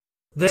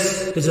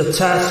This is a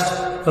test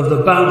of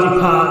the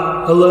Boundary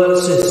Park alert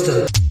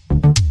system.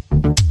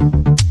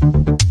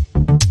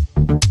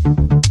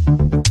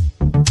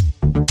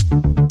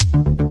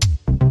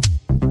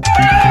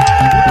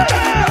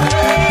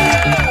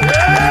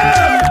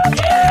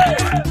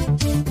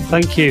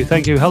 Thank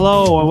you.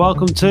 Hello and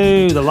welcome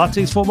to the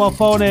Latics Football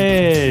Phone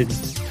In.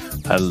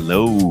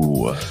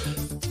 Hello.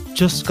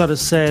 Just got to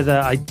say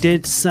that I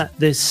did set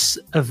this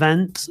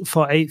event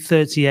for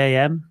 8:30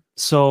 a.m.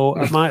 So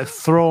I might have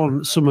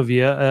thrown some of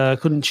you. I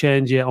couldn't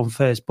change it on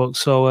Facebook.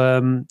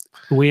 So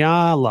we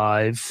are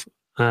live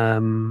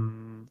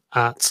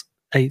at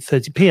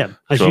 8:30 p.m.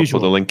 as usual.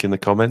 Put the link in the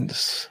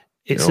comments.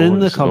 It's in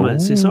the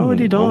comments. It's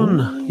already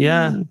done.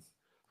 Yeah.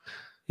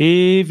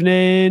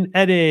 Evening,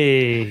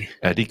 Eddie.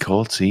 Eddie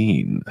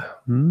Corteen.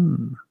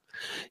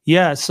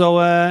 Yeah, so,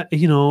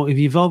 if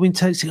you've all been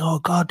texting, oh,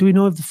 God, do we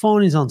know if the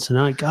phone is on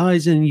tonight?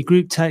 Guys, in your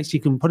group text, you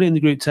can put it in the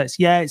group text.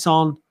 Yeah, it's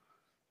on.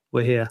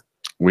 We're here.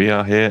 We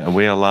are here and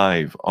we are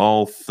live.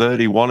 All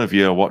 31 of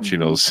you are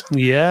watching us.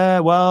 Yeah,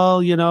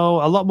 well,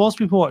 most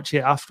people watch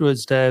it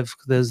afterwards, Dave,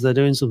 because they're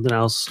doing something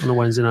else on a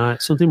Wednesday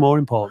night, something more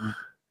important.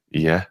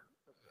 Yeah.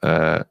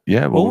 Well,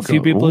 a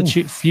few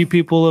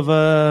people have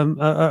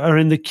are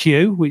in the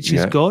queue, which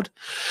is good.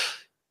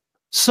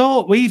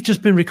 So we've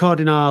just been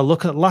recording our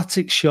Look at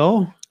Latics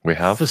show. We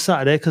have for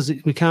Saturday because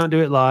we can't do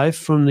it live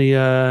from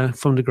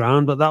the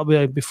ground, but that'll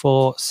be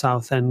before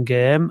Southend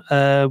game.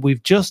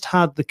 We've just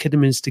had the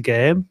Kidderminster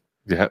game.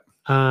 Yeah,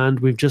 and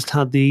we've just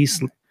had the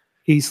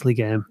Eastleigh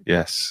game.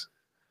 Yes,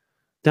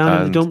 down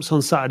in the dumps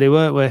on Saturday,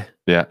 weren't we?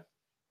 Yeah,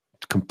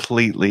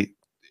 completely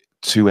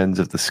two ends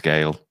of the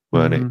scale,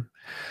 weren't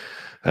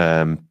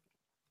it?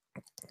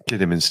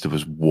 Kidderminster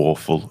was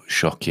woeful,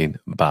 shocking,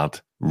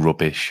 bad,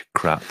 rubbish,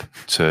 crap,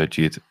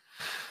 turgid.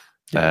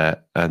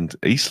 And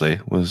Eastleigh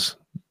was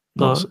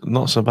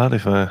not so bad,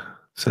 if I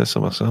say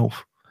so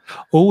myself.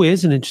 Oh,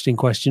 here's an interesting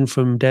question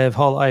from Dave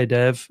Hall. Hi,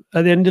 Dave.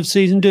 At the end of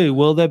season 2,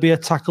 will there be a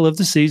Tackle of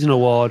the Season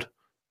award?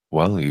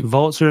 Well,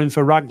 votes are in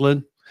for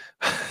Raglan.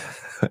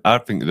 I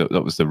think that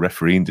was the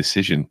refereeing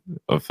decision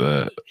of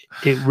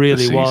it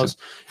really was.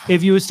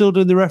 If you were still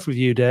doing the ref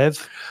review,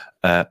 Dave.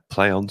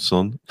 Play on,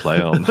 son.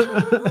 Play on.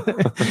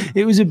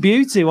 It was a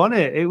beauty, wasn't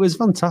it? It was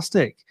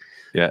fantastic.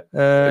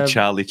 Yeah.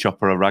 Charlie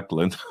Chopper or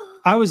Raglan.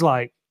 I was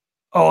like,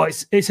 oh,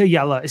 it's a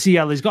yellow. It's a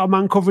yellow. He's got a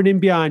man covering him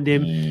behind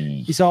him.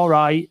 He's all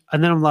right.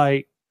 And then I'm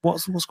like,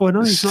 what's going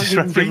on? He's not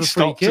giving a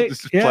free kick.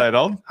 Play it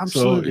on.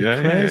 Absolutely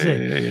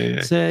crazy.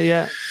 Yeah.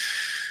 So,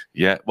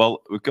 yeah,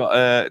 well, we've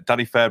got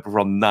Danny Fairbrother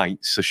on night,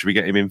 so should we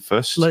get him in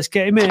first? Let's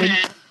get him in.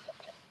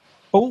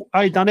 Oh,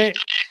 hi, Danny.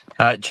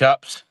 Hi,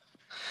 chaps.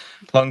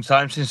 Long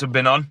time since I've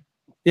been on.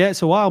 Yeah,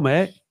 it's a while,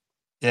 mate.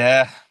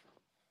 Yeah.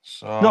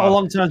 So... Not a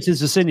long time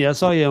since I've seen you. I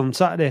saw you on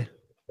Saturday.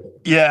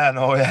 Yeah, I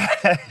know,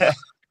 yeah.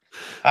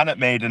 And at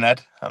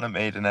Maidenhead.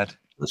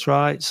 That's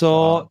right.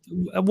 So,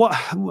 what?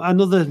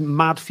 Another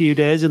mad few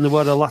days in the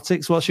world of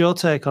Latics. What's your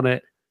take on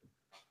it?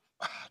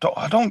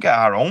 I don't get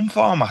our own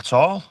form at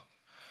all.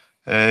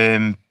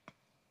 Away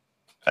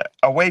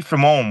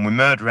from home, we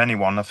murder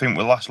anyone. I think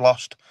we last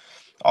lost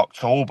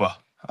October,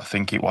 I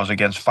think it was,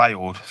 against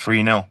Fylde,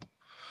 3-0.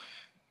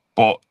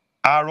 But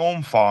our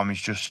own form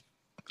is just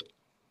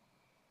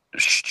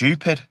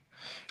stupid.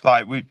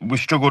 Like, we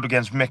struggled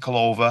against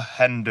Micklehove,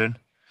 Hendon.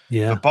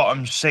 Yeah. The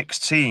bottom 6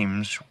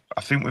 teams,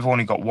 I think we've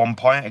only got 1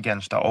 point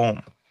against at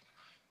home.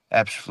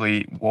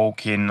 Ebbsfleet,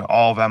 Woking,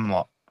 all them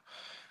lot.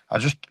 I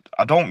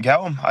don't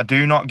get them. I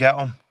do not get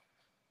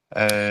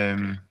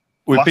them.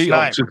 We beat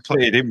Oxford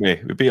City, didn't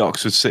we? We beat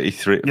Oxford City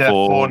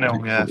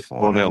 4-0. Yeah,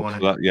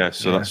 4-0.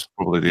 So that's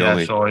probably the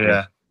only.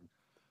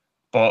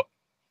 But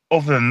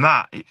other than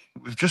that,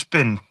 we've just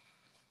been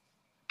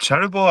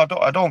terrible.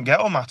 I don't get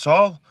them at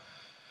all.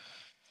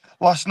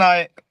 Last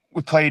night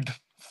we played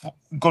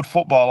good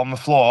football on the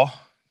floor.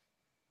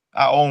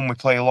 At home we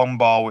play long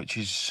ball, which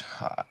is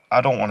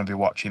I don't want to be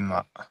watching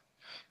that.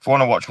 If I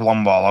want to watch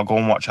long ball, I'll go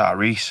and watch at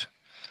Reese.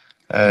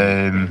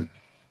 But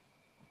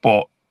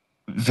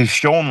they've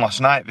shown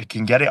last night they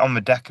can get it on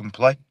the deck and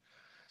play.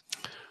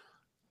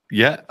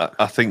 Yeah,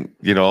 I think,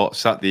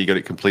 Saturday you got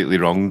it completely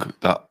wrong.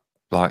 That,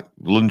 like,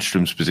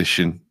 Lundstrom's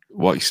position,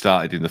 what he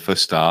started in the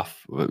first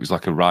half, it was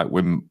like a right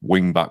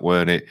wing back,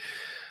 weren't it?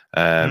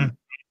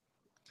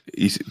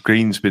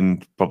 Green's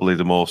been probably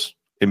the most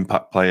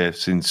impact player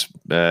since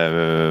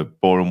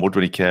Boreham Wood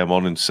when he came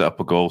on and set up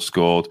a goal,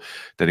 scored.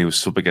 Then he was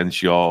sub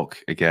against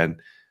York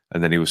again,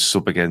 and then he was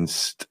sub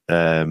against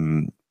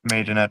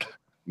Maidenhead.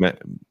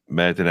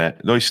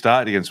 Maidenhead. No, he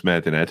started against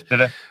Maidenhead. Did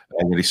he?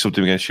 And then he subbed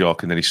him against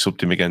York, and then he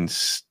subbed him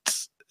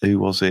against, who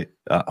was it,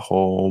 at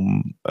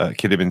home?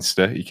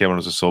 Kidderminster. He came on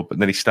as a sub,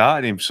 and then he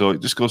started him. So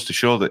it just goes to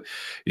show that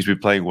he's been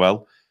playing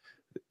well.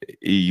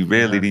 He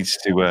really needs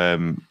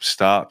to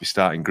be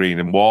starting Green.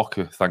 And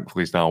Walker,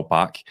 thankfully, is now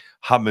back.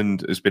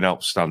 Hammond has been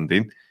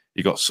outstanding.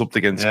 He got subbed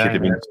against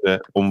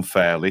Kidderminster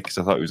unfairly because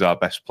I thought he was our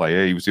best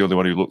player. He was the only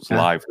one who looked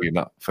lively in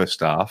that first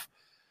half.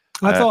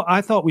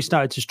 I thought we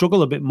started to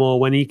struggle a bit more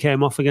when he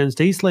came off against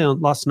Eastleigh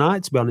last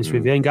night, to be honest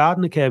with you, and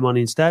Gardner came on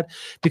instead,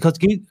 because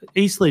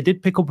Eastleigh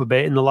did pick up a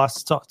bit in the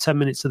last 10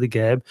 minutes of the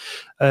game.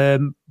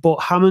 But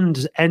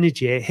Hammond's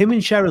energy, him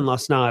and Sharon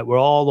last night were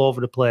all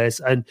over the place,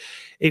 and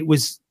it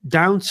was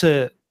down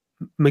to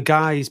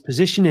Mackay's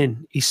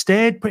positioning. He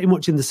stayed pretty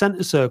much in the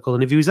centre circle,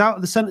 and if he was out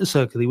of the centre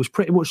circle, he was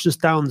pretty much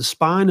just down the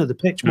spine of the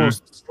pitch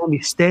most of the time. He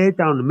stayed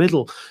down the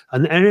middle,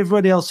 and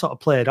everybody else sort of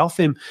played off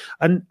him.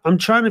 And I'm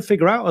trying to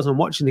figure out as I'm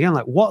watching again,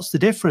 like, what's the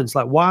difference?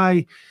 Like,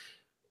 why?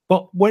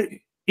 But when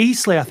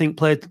Eastleigh, I think,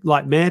 played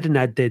like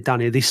Maidenhead did,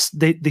 Danny. They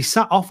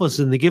sat off us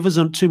and they give us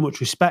too much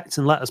respect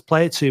and let us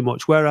play too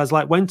much. Whereas,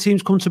 like, when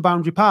teams come to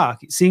Boundary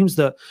Park, it seems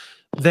that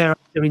they're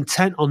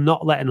intent on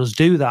not letting us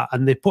do that,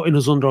 and they're putting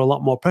us under a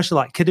lot more pressure,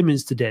 like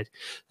Kidderminster did.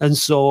 And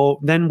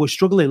so then we're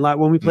struggling. Like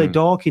when we played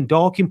Dorking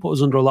put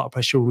us under a lot of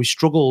pressure and we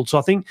struggled. So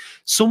I think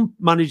some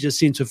managers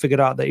seem to have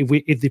figured out that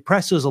if they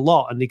press us a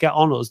lot and they get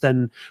on us,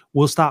 then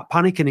we'll start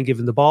panicking and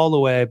giving the ball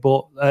away.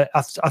 But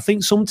I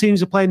think some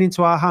teams are playing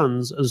into our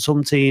hands and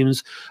some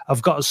teams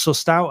have got us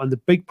sussed out. And the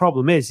big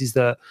problem is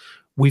that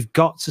we've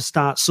got to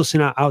start sussing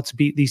out how to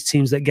beat these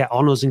teams that get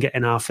on us and get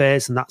in our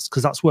face. And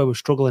that's where we're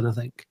struggling, I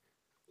think.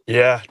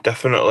 Yeah,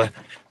 definitely.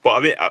 But I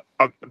mean,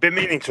 I've been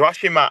meaning to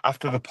ask you, Matt,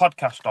 after the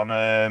podcast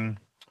on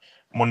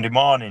Monday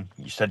morning.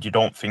 You said you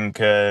don't think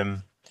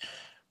you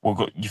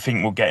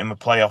think we'll get in the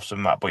playoffs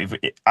and that. But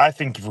I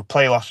think if we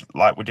play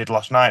like we did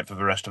last night for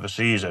the rest of the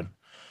season,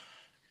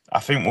 I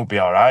think we'll be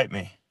all right,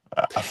 me.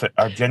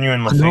 I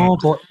genuinely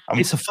think. But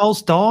it's a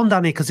false dawn,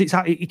 Danny, because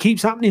it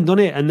keeps happening, doesn't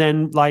it? And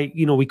then, like,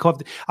 you know, we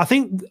could. I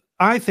think,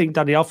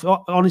 Danny.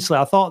 Honestly,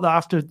 I thought that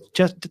after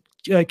just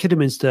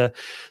Kidderminster,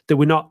 that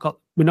we're not going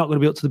to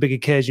be up to the big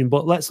occasion.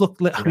 But let's look.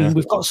 I mean,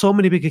 we've got so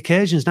many big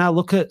occasions now.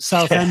 Look at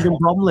Southend and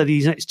Bromley,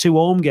 these next two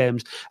home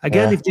games.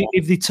 Again,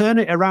 if they turn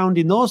it around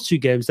in those two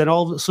games, then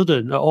all of a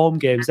sudden at home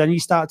games, then you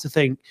start to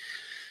think,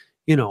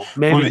 you know,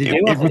 maybe they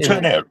do.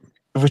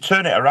 If we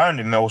turn it around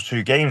in those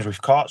two games,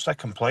 we've caught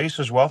second place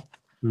as well.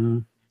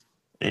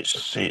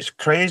 It's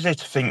crazy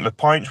to think the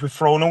points we've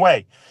thrown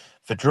away,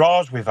 the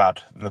draws we've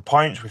had, and the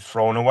points we've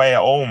thrown away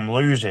at home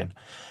losing.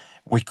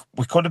 We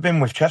could have been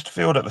with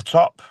Chesterfield at the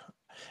top,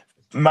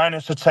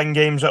 minus the 10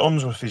 games that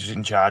Unsworth is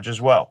in charge as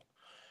well.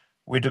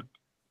 We'd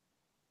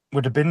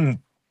have been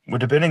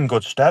in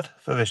good stead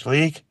for this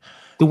league.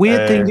 The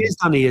weird thing is,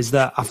 Danny, is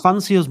that I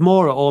fancy us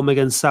more at home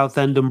against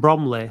Southend and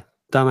Bromley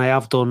than I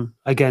have done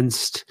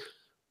against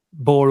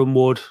Boreham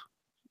Wood,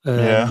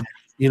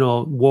 you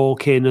know,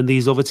 Woking and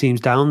these other teams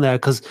down there,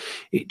 because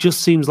it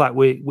just seems like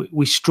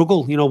we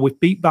struggle. You know, we've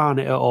beat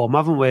Barnet at home,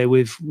 haven't we?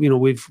 We've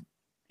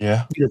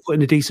put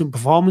in a decent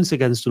performance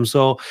against them.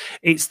 So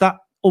it's that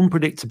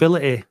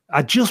unpredictability.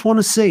 I just want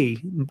to see,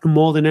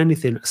 more than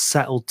anything, a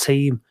settled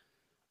team.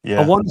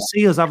 I want to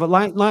see us have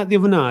like the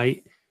other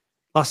night,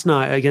 last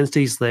night against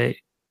Eastleigh.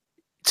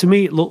 To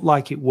me, it looked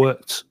like it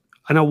worked,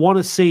 and I want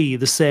to see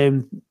the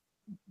same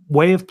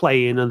way of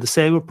playing and the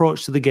same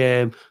approach to the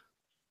game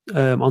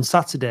on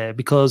Saturday,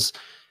 because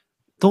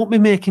don't be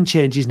making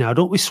changes now.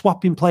 Don't be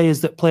swapping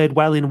players that played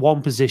well in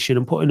one position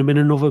and putting them in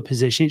another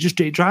position.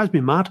 It drives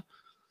me mad.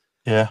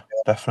 Yeah,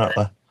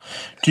 definitely.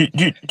 Do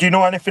you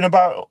know anything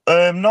about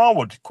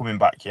Norwood coming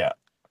back yet?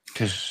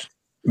 Because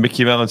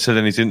Mickey Mellon said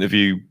in his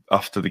interview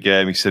after the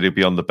game, he said he'll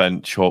be on the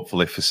bench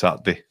hopefully for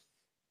Saturday.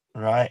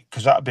 Right,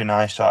 because that'd be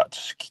nice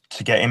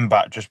to get him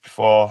back just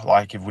before,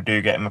 like, if we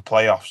do get him a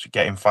playoffs, to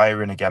get him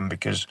firing again,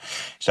 because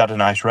he's had a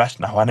nice rest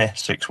now, hasn't he?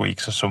 6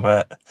 weeks or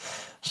something.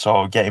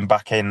 So get him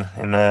back in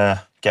and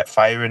get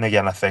firing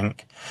again, I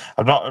think.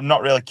 I'm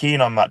not really keen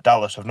on that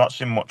Dallas. I've not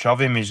seen much of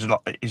him. He's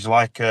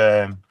like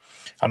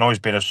I know he's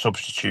been a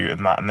substitute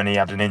and that, and then he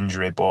had an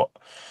injury, but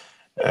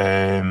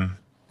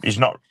he's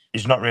not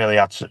really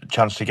had a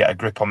chance to get a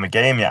grip on the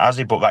game yet, has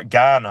he? But that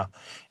Garner,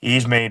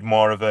 he's made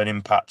more of an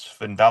impact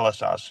than Dallas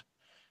has,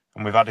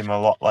 and we've had him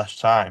a lot less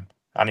time.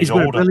 And he's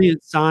older. Been a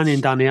brilliant signing,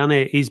 Danny, hasn't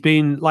he? He's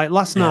been, like,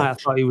 last night, I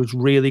thought he was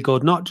really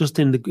good, not just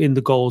in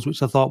the goals,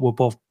 which I thought were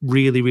both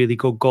really, really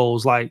good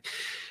goals, like,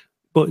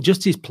 but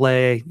just his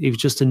play, he was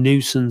just a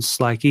nuisance.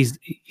 Like, he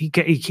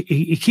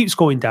keeps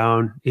going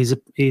down.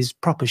 He's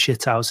proper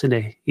shithouse, isn't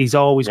he? He's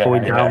always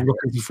going down,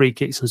 looking for free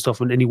kicks and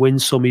stuff, and he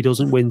wins some, he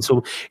doesn't win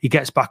some. He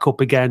gets back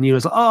up again. You know,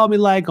 it's like, oh, my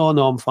leg, oh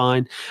no, I'm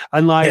fine.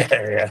 And like,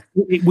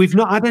 we've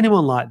not had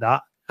anyone like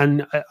that,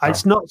 and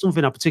it's not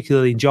something I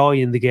particularly enjoy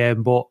in the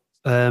game. But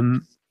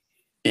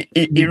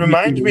he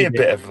reminds me a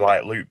bit of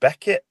like Luke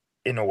Beckett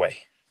in a way.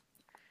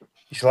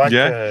 He's like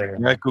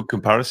good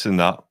comparison.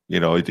 That, you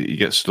know, he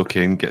gets stuck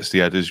in, gets the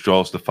headers,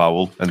 draws the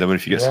foul, and then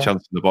if he gets a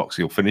chance in the box,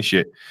 he'll finish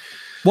it.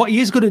 What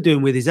he is good at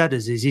doing with his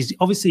headers is, he's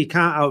obviously, he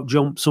can't out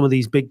jump some of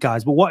these big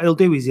guys, but what he'll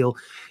do is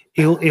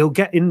he'll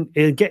get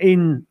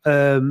in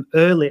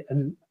early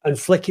and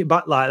flick it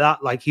back like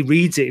that. Like he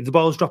reads it. If the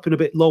ball's dropping a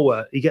bit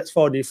lower, he gets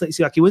forward and he flicks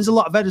it back. He wins a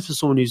lot of headers for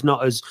someone who's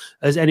not as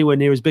anywhere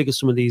near as big as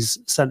some of these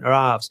centre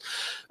halves.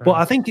 But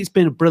I think it's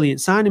been a brilliant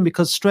signing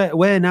because straight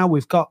away now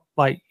we've got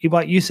like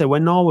you said,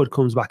 when Norwood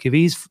comes back, if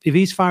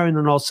he's firing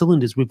on all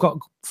cylinders, we've got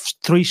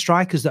 3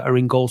 strikers that are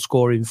in goal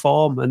scoring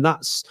form, and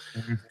that's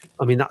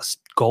I mean that's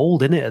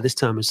gold, isn't it, at this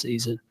time of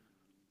season?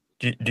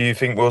 Do you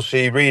think we'll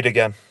see Reed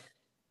again?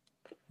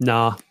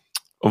 Nah.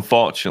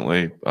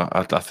 Unfortunately,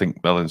 I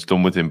think Mellon's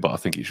done with him, but I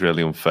think it's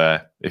really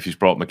unfair if he's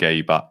brought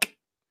McGahey back.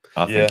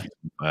 I think it's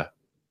unfair.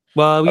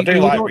 Well, I do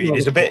like Reed.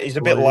 He's a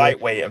bit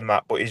lightweight and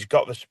that, but he's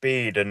got the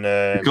speed and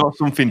he's got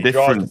something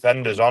different. Draws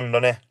defenders on,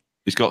 doesn't he?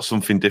 He's got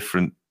something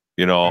different,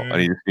 you know, and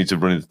he just needs to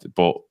run it.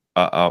 But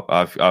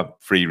I've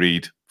free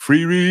Reed.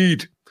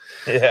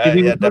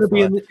 Yeah,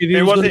 definitely.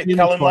 Who was it?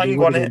 Callum Lang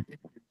won it.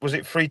 Was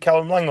it free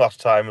Callum Lang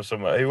last time or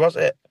something? Who was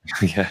it?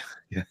 Yeah.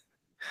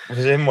 It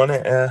was him,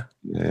 wasn't it?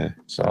 Yeah.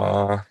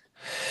 So,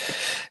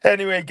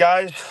 anyway,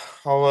 guys,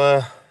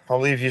 I'll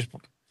leave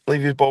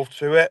you both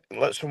to it.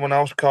 Let someone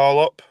else call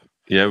up.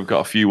 Yeah, we've got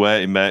a few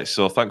waiting, mate.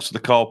 So thanks for the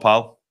call,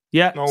 pal.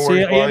 Yeah. No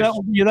worries,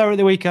 you're there at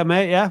the weekend,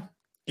 mate. Yeah.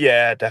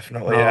 Yeah,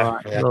 definitely.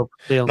 Right.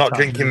 Yeah. Not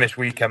drinking this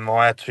weekend, though.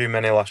 I had too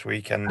many last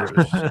weekend. It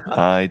was.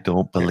 I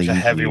don't believe it was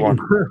a heavy one.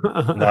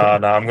 No,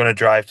 I'm going to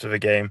drive to the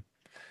game.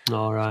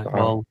 All right.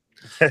 Well,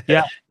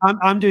 yeah,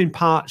 I'm doing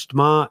Parched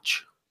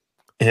March.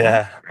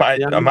 Yeah,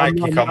 I might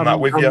kick on that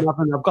with you.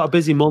 I've got a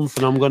busy month,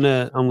 and I'm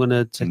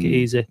gonna take it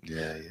easy.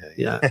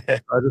 Yeah.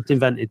 I just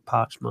invented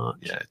Parched March.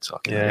 Yeah, it's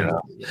okay.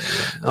 All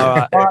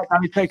right,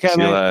 Danny, take care,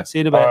 mate. See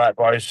you in a bit. All right,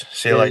 boys.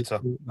 See you later.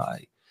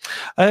 Bye.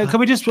 Can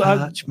we just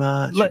Parched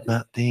March,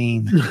 Matt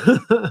Dean?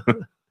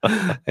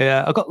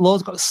 Yeah, I've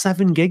got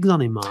 7 gigs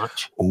on in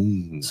March.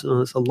 Ooh, so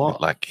it's a lot.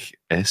 Like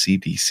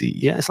AC/DC.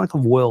 Yeah, it's like a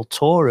world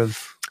tour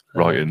of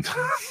Brighton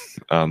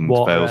and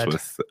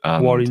Failsworth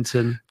and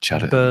Warrington,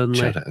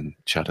 Burnley,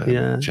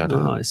 Chadderton.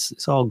 No,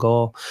 it's all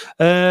go.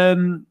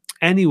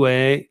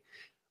 Anyway,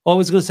 all I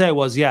was going to say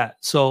was,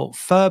 so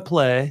fair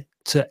play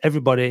to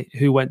everybody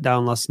who went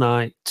down last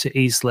night to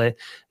Eastleigh,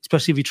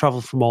 especially if you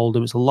travelled from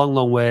Oldham. It's a long,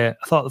 long way.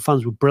 I thought the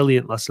fans were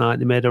brilliant last night.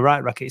 They made a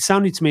right racket. It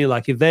sounded to me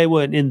like if they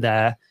weren't in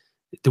there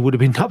would have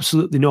been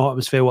absolutely no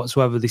atmosphere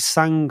whatsoever. They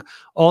sang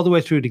all the way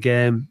through the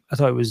game. I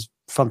thought it was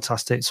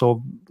fantastic.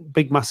 So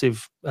big,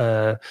 massive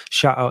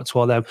shout out to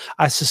all them.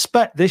 I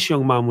suspect this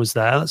young man was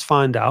there. Let's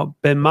find out.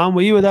 Ben Man,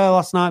 were you there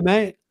last night,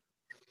 mate?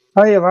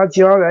 Hiya, lads.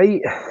 You all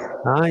right?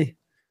 Hi.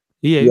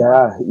 You?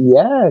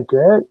 Yeah,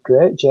 great.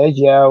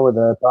 JJ with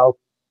her, pal.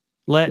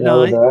 Late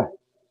night?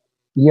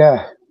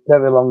 Yeah,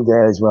 very long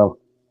day as well.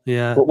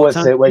 Yeah. But what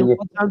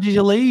time did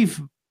you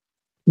leave?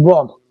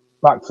 1,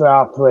 back for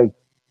 3:30.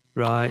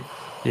 Right.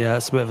 Yeah,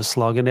 it's a bit of a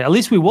slog, isn't it? At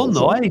least we won,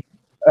 though, eh?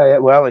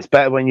 Well, it's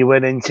better when you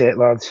win into it,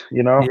 lads.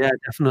 You know. Yeah,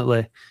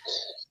 definitely.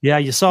 Yeah,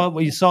 you saw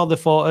the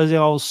photos.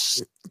 All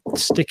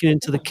sticking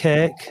into the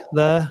cake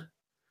there.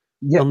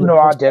 Yeah, no,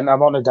 I didn't.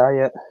 I'm on a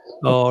diet.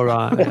 All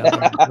right.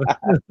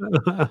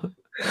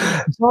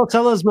 So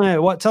tell us, mate.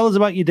 Tell us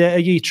about your day,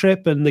 your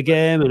trip, and the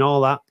game, and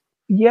all that.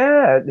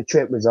 Yeah, the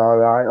trip was all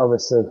right.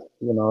 Obviously,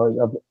 you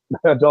know,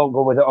 I don't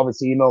go with it.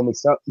 Obviously, you know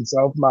myself,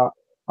 Matt.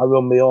 I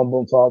run my own, but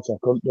unfortunately,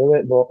 I couldn't do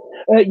it. But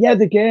yeah,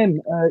 the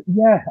game. I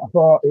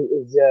thought it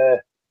was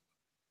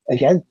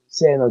again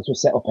saying I was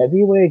just set up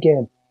heavy away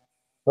again.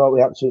 Thought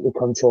we absolutely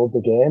controlled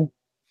the game.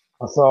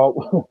 I thought,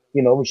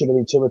 you know, we should have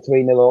been 2 or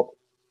 3-0 up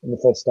in the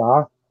first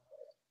half.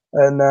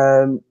 And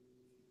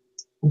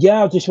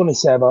I just want to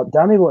say about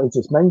Danny, what he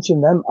just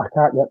mentioned. Them, I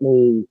can't get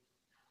me.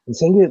 I'm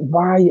thinking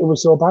why it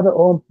was so bad at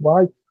home.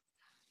 Why?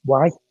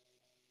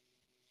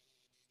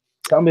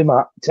 Tell me,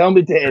 Matt. Tell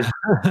me, Dave.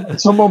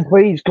 Someone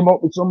please come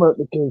up with something.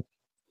 Because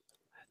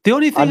the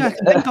only thing I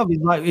can think of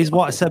is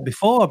what I said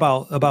before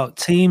about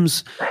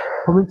teams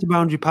coming to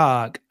Boundary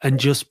Park and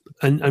just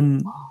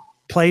and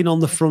playing on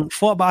the front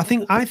foot. But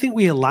I think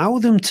we allow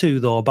them to,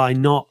 though, by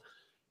not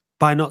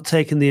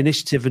taking the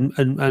initiative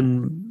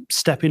and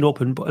stepping up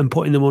and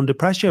putting them under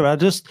pressure.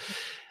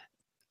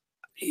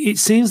 It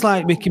seems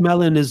like Mickey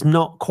Mellon has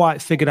not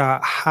quite figured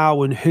out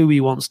how and who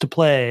he wants to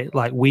play,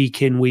 like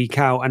week in, week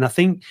out. And I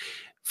think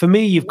for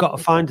me, you've got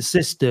to find a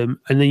system,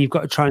 and then you've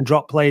got to try and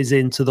drop players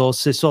into those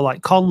systems. So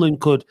like Conlon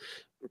could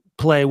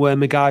play where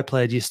Maguire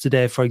played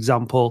yesterday, for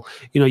example.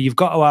 You know, you've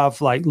got to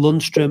have like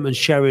Lundstrom and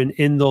Sharon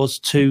in those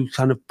 2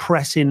 kind of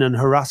pressing and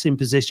harassing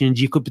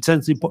positions. You could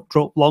potentially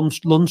drop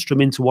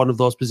Lundstrom into one of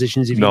those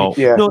positions if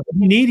you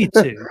needed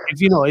to.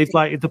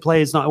 if the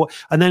player's not,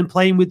 and then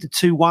playing with the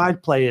 2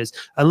 wide players.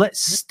 And let's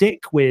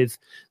stick with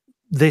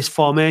this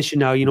formation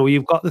now. You know,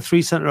 you've got the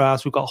 3 centre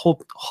halves. We've got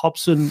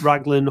Hobson,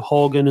 Raglan,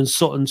 Hogan, and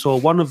Sutton. So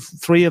one of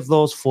 3 of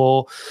those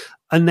 4,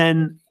 and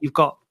then you've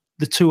got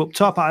the 2 up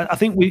top. I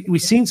think we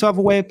seem to have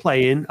a way of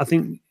playing. I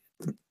think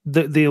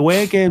the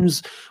away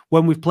games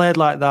when we've played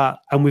like that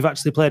and we've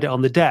actually played it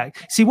on the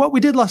deck. See what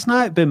we did last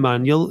night, Bin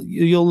Man.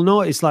 You'll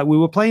notice like we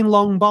were playing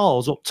long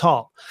balls up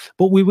top,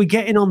 but we were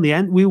getting on the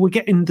end. We were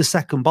getting the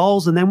second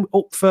balls and then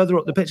up further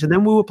up the pitch, and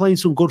then we were playing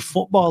some good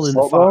football in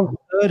the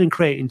final third and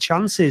creating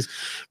chances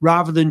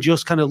rather than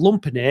just kind of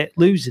lumping it,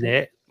 losing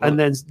it, and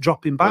then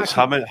dropping back.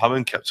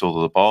 Hammond kept hold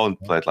of the ball and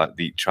played like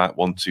the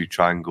 1-2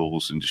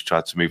 triangles and just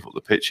tried to move up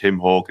the pitch. Him,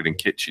 Hogan, and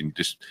Kitchen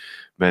just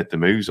made the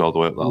moves all the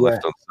way up that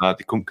left-hand side.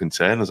 They couldn't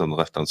contain us on the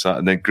left-hand side.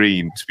 And then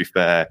Green, to be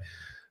fair,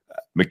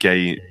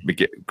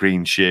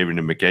 Green, Shearing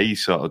and McGay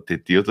sort of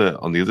did the other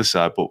on the other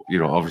side. But,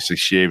 obviously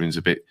Shearing's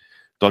a bit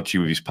dodgy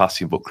with his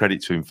passing, but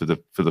credit to him for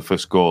the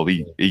first goal.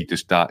 He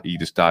just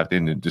dived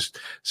in and just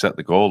set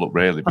the goal up,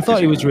 really. I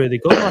thought he was really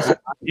good last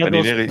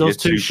night. Those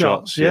two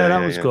shots. Yeah,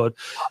 that was good.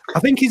 I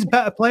think he's a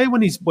better player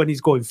when he's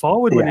going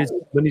forward, when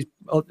he's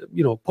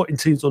putting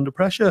teams under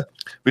pressure.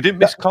 We didn't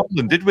miss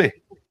Copland, did we?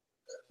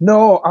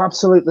 No,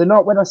 absolutely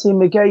not. When I see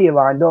McGay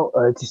lined up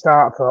to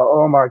start, I thought,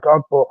 oh my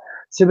God. But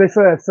to be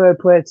fair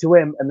play to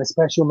him and the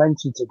special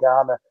mention to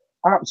Garner.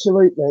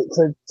 Absolutely. It's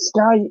a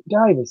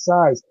guy of his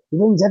size. He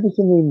wins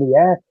everything in the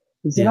air.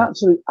 He's an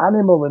absolute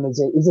animal and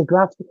he's a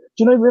graft. Do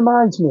you know what it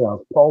reminds me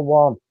of? Paul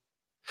Warren.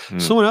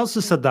 Someone else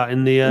has said that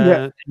in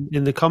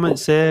the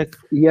comments here.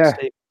 Yeah.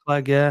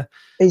 Flag,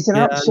 He's an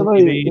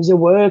absolute, he's a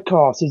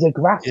workhorse, he's a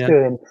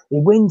grafter and he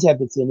wins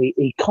everything.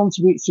 He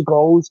contributes to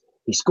goals,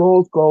 he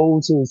scores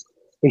goals, he's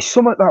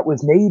something that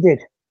was needed.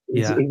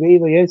 He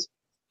really is.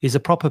 He's a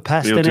proper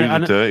pest. He'll do the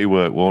dirty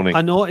work, won't he?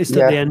 I noticed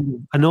at the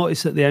end. I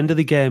noticed at the end of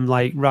the game,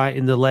 like right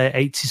in the late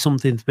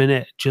 80-something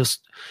minute,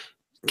 just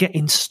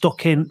getting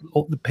stuck in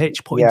up the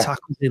pitch, putting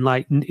tackles in.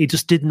 Like he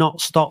just did not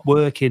stop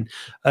working.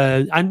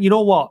 And you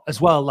know what? As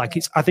well, like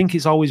I think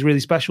it's always really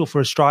special for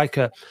a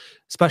striker,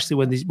 especially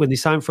when they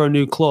sign for a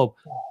new club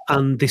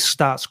and they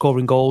start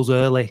scoring goals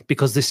early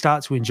because they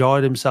start to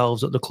enjoy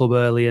themselves at the club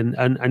early. And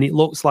it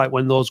looks like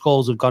when those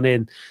goals have gone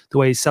in, the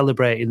way he's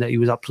celebrating, that he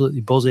was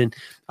absolutely buzzing.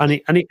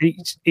 And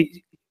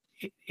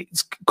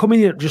it's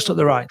coming in just at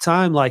the right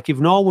time. Like if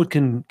Norwood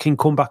can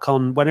come back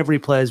on whenever he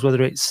plays,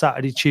 whether it's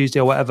Saturday, Tuesday,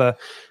 or whatever,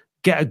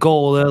 get a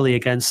goal early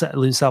again,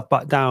 settle himself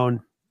back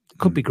down. It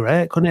could be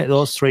great, couldn't it?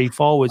 Those three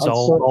forwards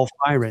all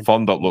firing.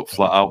 Fondop looked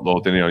flat out though,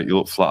 didn't he? He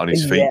looked flat on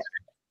his feet.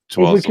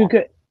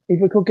 If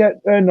we could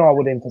get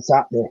Norwood in for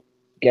Saturday,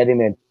 get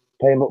him in,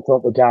 pay him up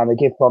front with Garner,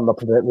 give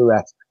Fondop a bit of a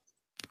rest.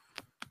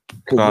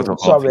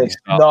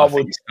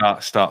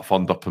 Start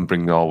Fondop and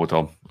bring Norwood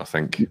on, I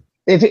think.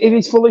 If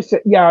he's fully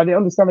fit, I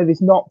understand if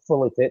he's not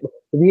fully fit.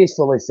 If he is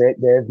fully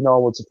fit, Dave,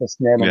 Norwood's the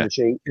first name on the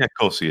sheet. Yeah, of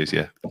course he is,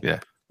 yeah.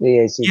 He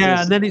is.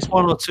 And then it's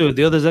one or two of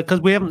the others,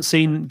 because we haven't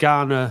seen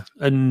Garner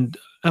and...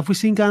 Have we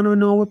seen Garner and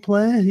Norwood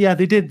play? Yeah,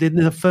 they did in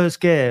the first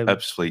game.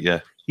 Absolutely, yeah.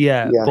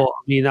 Yeah, but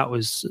I mean, that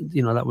was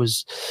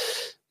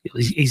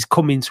he's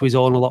come into his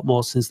own a lot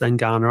more since then,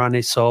 Garner,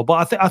 and so.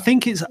 But I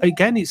think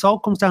it's all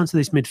comes down to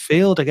this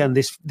midfield again.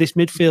 This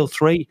midfield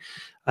three,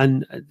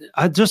 and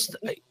I just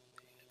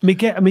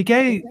Miguel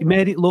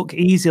made it look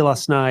easy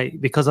last night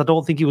because I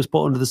don't think he was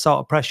put under the sort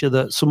of pressure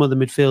that some of the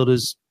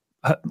midfielders,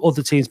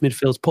 other teams'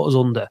 midfields, put us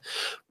under.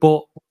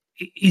 But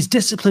his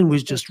discipline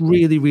was just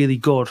really, really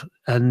good,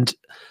 and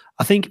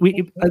I think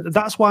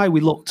that's why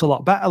we looked a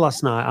lot better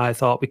last night, I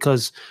thought,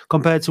 because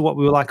compared to what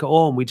we were like at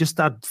home, we just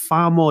had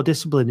far more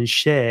discipline and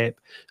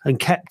shape and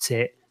kept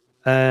it.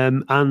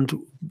 And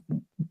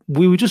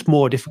we were just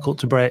more difficult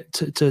to break,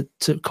 to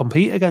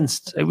compete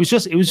against. It was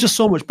just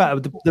so much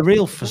better. The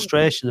real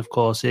frustration, of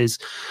course, is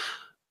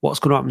what's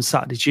going to happen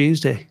Saturday,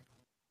 Tuesday.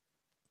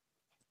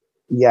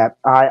 Yeah,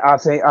 I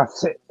think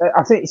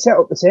set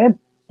up the same.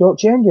 Don't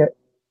change it.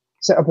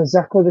 Set up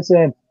exactly the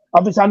same.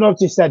 Obviously, I know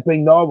you said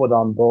bring Norwood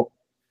on, but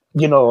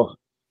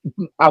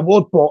I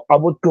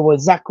would go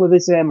exactly the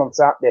same on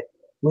Saturday.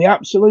 We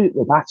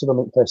absolutely battered them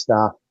in the first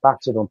half.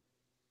 Battered them.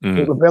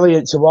 It was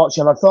brilliant to watch,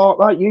 and I thought,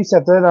 like you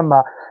said there,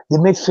 Matt, the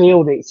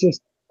midfield,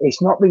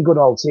 it's not been good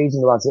all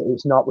season, has it?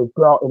 It's not. We've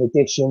brought in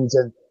additions,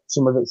 and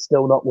some of it's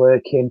still not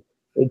working.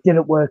 It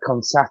didn't work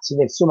on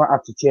Saturday. Some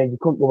had to change. We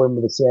couldn't go in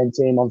with the same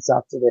team on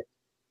Saturday.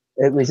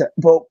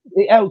 But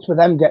it helped with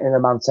them getting a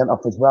man sent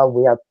off as well.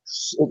 It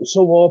was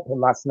so open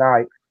last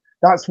night.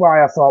 That's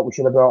why I thought we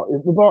should have brought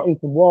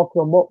Ethan Walker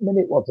on. What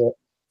minute was it?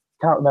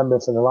 Can't remember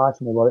for the life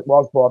of me what it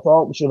was, but I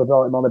thought we should have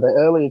brought him on a bit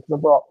earlier because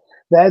I thought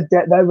their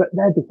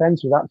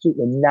defence was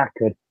absolutely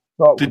knackered.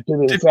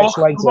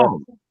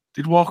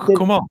 Did Walker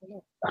come on?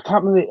 I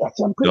can't remember.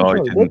 I'm pretty sure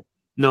he didn't.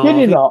 No, did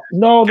he not?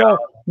 No,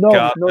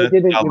 he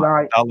didn't. You're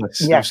right.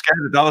 Dallas. Yeah. I'm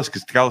scared of Dallas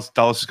because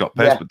Dallas has got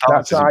pace, but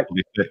Dallas isn't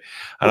fully fit.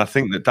 And I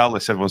think that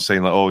Dallas, everyone's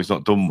saying like, oh, he's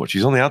not done much.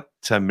 He's only had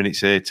 10 minutes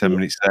here, 10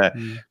 minutes there,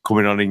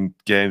 coming on in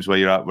games where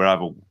you're at,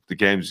 wherever the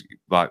game's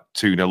like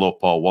 2-0 up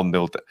or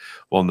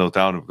 1-0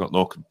 down. We've got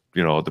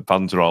the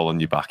fans are all on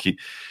your back.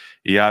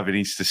 He either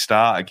needs to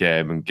start a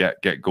game and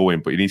get going,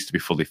 but he needs to be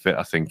fully fit.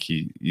 I think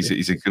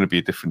he's going to be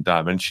a different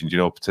dimension,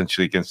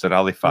 potentially against an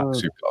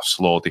Halifax who've got a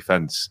slow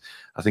defence.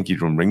 I think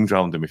he'd run rings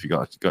around him if he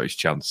got his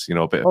chance,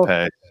 a bit of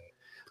pace.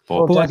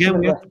 But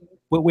again,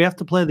 We have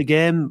to play the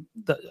game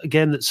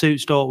that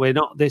suits, don't we?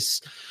 Not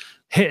this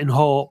hit and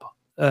hope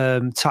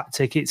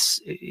tactic.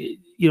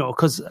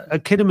 Because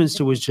at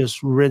Kidderminster was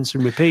just rinse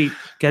and repeat,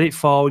 get it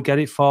forward.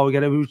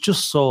 It was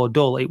just so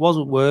dull. It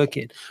wasn't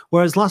working.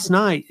 Whereas last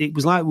night, it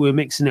was like we were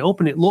mixing it up,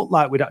 and it looked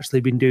like we'd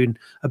actually been doing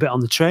a bit on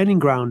the training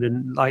ground.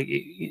 And like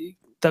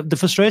the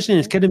frustration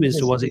in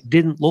Kidderminster was it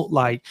didn't look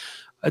like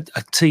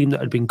a team that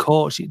had been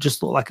coached. It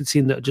just looked like a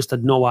team that just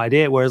had no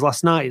idea. Whereas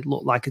last night, it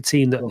looked like a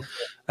team that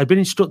had been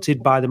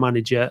instructed by the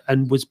manager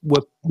and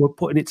were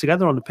putting it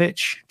together on the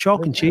pitch.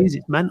 Chalk and cheese,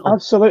 it's mental.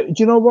 Absolutely.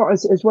 Do you know what,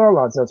 as well,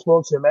 lads? I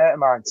spoke to a mate of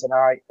mine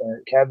tonight,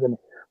 Kevin.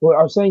 Well,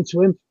 I was saying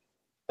to him,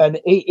 and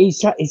he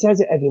says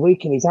it every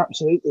week, and he's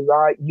absolutely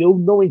right. You'll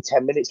know in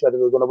 10 minutes whether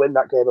we're going to win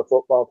that game of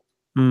football.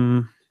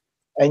 Mm.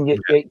 And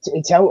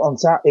it's out on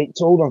Saturday. It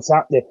told on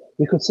Saturday.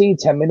 We could see in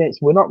 10 minutes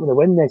we're not going to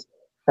win this.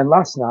 And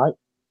last night,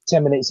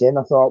 10 minutes in,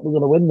 I thought we're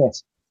going to win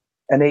this.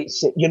 And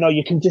it's,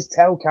 you can just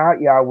tell, can't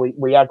you, how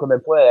we are going to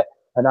play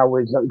and how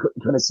we're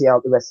going to see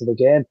out the rest of the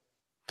game.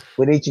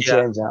 We need to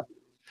change that.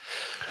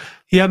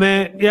 Yeah,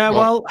 mate. Yeah,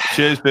 well.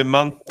 Cheers, big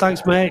man.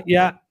 Thanks, mate.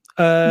 Yeah.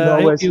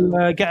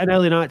 You get an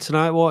early night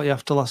tonight, won't you,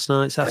 after last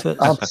night's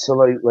efforts?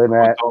 Absolutely,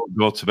 mate. I'll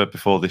go to bed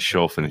before this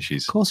show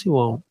finishes. Of course you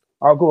won't.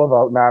 I'll go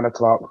about 9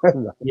 o'clock.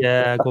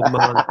 Yeah, good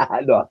man.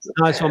 No.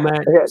 Nice one,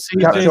 mate.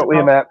 Catch up with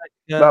you, mate.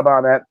 Yeah.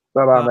 Bye-bye, mate.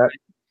 Bye-bye, mate.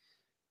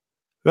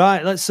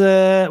 Right, let's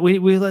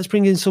let's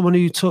bring in someone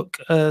who took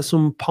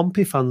some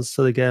Pompey fans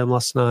to the game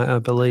last night, I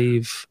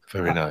believe.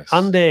 Very nice.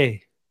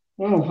 Andy.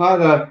 Oh, hi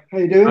there. How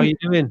you doing? How you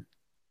doing?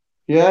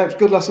 Yeah, it's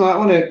good last night,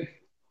 wasn't it?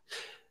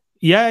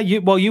 Yeah,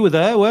 you were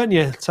there, weren't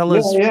you? Tell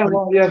us. Yeah,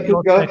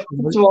 good go.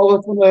 First of all, I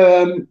want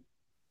to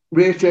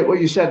reiterate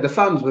what you said. The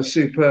fans were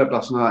superb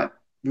last night.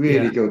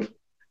 Really good.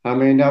 I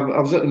mean, I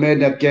was at the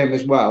Maidenhead game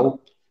as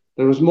well.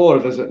 There was more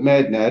of us at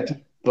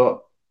Maidenhead,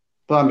 but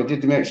blimey,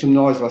 did they make some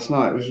noise last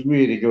night? It was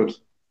really good.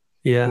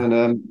 Yeah. And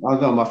I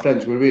know my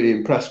friends were really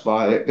impressed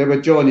by it. They were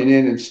joining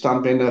in and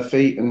stamping their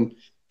feet and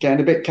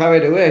getting a bit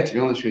carried away, to be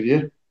honest with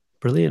you.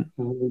 Brilliant.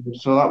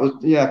 So that was,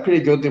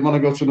 pretty good. They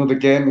want to go to another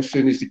game as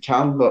soon as they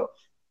can, but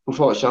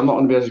unfortunately, I'm not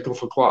going to be able to go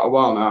for quite a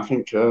while now. I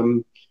think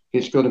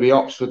it's going to be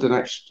Oxford, the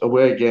next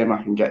away game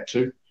I can get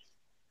to.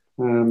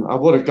 I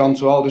would have gone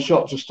to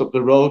Aldershot just up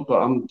the road,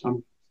 but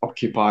I'm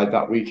occupied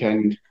that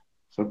weekend.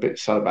 So a bit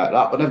sad about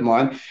that, but never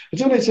mind. I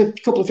just wanted to say a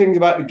couple of things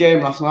about the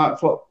game last night. I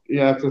thought,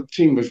 the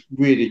team was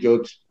really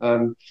good.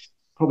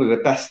 Probably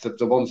the best of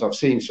the ones I've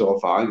seen so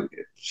far.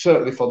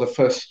 Certainly for the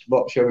first,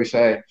 what shall we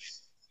say,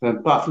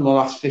 apart from the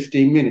last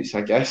 15 minutes,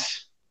 I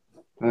guess.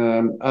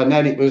 And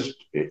then it was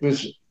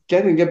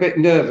getting a bit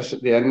nervous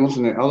at the end,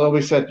 wasn't it? Although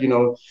we said,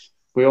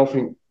 we all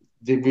think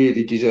they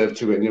really deserved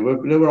to win. They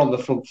were on the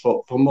front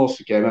foot for most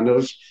of the game, and there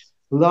was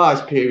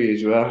large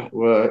periods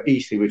where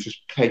Eastleigh were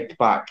just pegged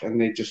back and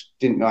they just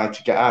didn't know how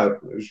to get out.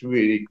 It was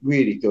really,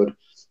 really good.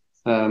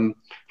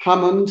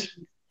 Hammond,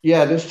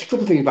 there's a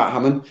couple of things about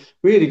Hammond.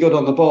 Really good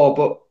on the ball,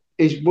 but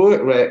his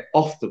work rate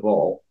off the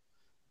ball,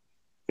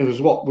 it was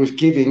what was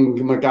giving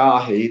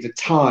McGahey the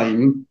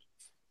time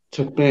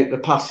to make the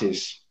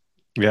passes.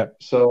 Yeah.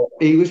 So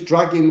he was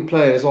dragging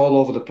players all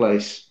over the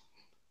place,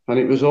 and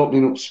it was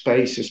opening up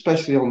space,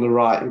 especially on the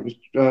right. It was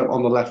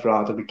on the left,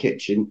 rather, the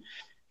kitchen.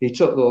 He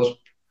took those.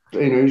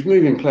 He was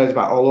moving players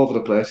about all over the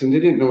place, and they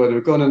didn't know where they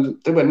were going,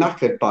 and they were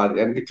knackered by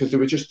the end because they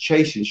were just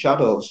chasing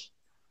shadows.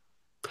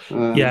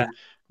 There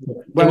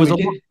was a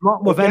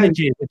lot of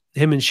energy with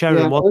him and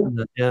Sharon, wasn't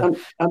there? Yeah.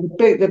 And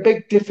the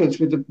big difference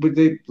with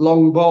the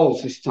long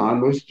balls this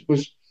time was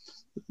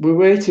we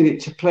were hitting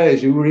it to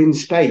players who were in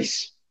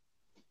space.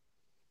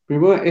 We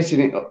weren't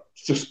hitting it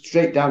just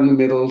straight down the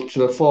middle to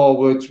the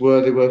forwards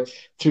where there were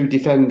two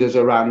defenders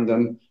around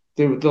them.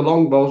 The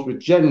long balls were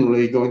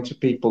generally going to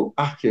people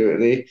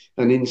accurately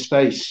and in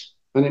space,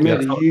 and it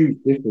made a huge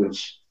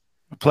difference.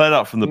 We played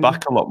out from the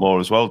back a lot more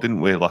as well, didn't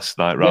we, last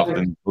night, rather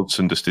than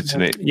Hudson just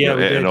hitting it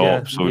and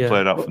up. So we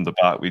played out from the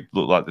back. We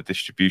looked like the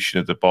distribution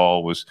of the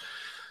ball was,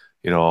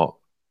 it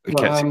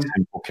kept it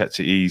simple, kept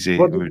it easy.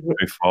 What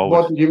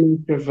do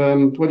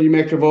you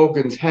make of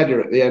Hogan's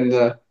header at the end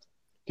there?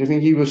 Do you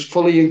think he was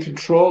fully in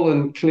control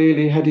and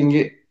clearly heading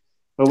it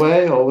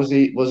away, or was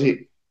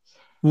it?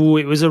 Ooh,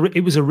 it was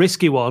a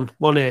risky one,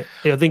 wasn't it?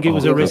 I think it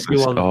was a risky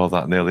one. Oh,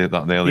 that nearly.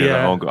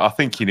 I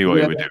think he knew what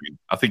he was doing.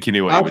 I think he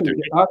knew what he was doing.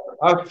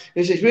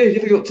 It's really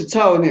difficult to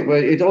tell, isn't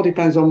it? It all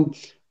depends on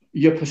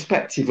your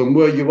perspective and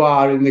where you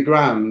are in the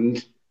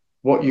ground,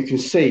 what you can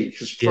see.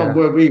 Because from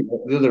where we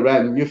were at the other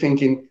end, you're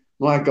thinking,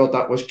 my God,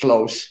 that was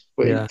close.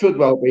 But it could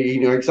well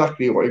be,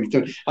 exactly what he was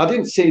doing. I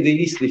didn't see the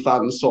Eastleigh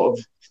fans sort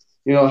of,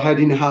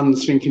 head in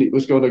hands thinking it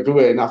was going to go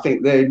in. I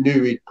think they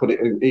knew he'd put it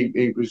in.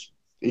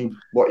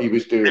 What he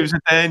was doing. It was a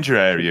danger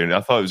area, and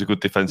I thought it was a good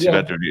defensive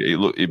header.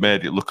 It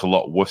made it look a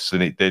lot worse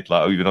than it did.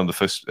 Like even on the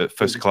first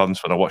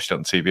glance when I watched it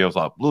on TV, I was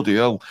like, bloody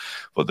hell!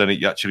 But then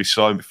you actually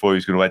saw him before he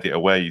was going to head it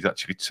away. He's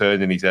actually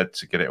turning his head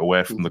to get it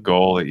away from the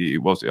goal. I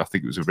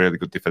think it was a really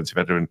good defensive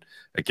header, and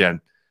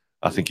again,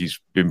 I think he's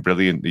been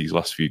brilliant these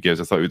last few games.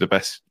 I thought he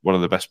was one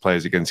of the best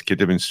players against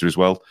Kidderminster as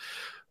well.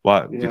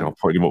 putting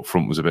him up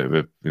front was a bit of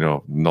a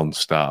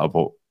non-starter,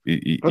 but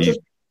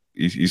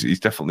he's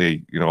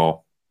definitely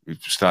he's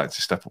starting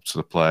to step up to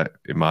the plate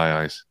in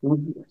my eyes.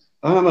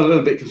 I'm a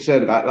little bit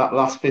concerned about that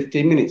last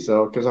 15 minutes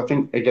though, because I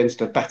think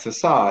against a better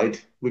side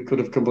we could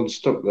have come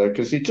unstuck there,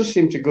 because it just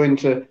seemed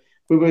to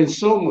we were in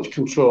so much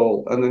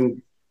control, and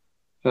then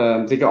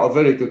they got a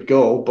very good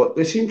goal, but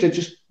there seemed to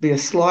just be a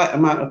slight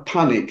amount of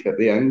panic at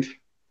the end.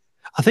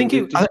 I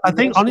think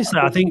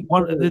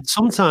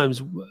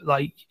sometimes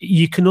like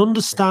you can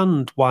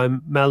understand why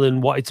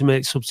Mellon wanted to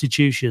make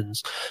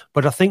substitutions,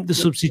 but I think the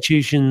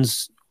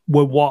substitutions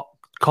were what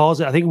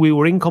caused it. I think we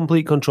were in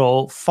complete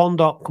control.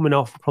 Fondop coming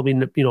off, probably a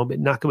bit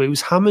knackered, but it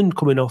was Hammond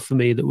coming off for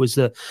me that was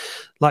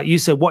like you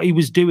said, what he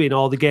was doing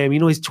all the game.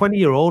 He's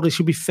 20-year-old. He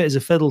should be fit as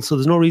a fiddle, so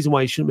there's no reason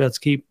why he shouldn't be able to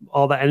keep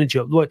all that energy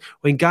up.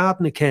 When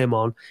Gardner came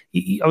on,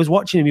 I was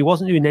watching him. He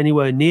wasn't doing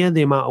anywhere near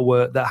the amount of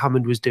work that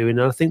Hammond was doing,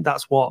 and I think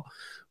that's what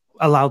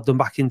allowed them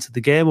back into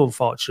the game,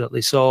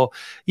 unfortunately. So,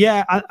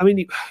 yeah, I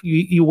mean,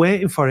 you're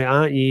waiting for it,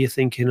 aren't you? You're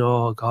thinking,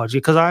 oh, God,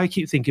 because I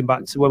keep thinking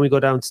back to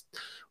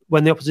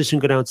when the opposition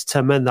go down to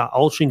 10 men, that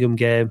Altrincham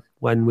game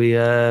when we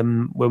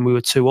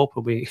were 2 up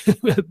and we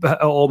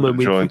at home and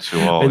we drawing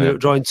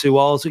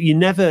 2-2. So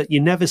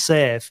you're never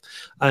safe.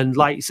 And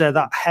like you said,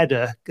 that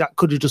header, that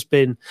could have just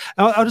been.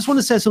 I just want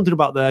to say something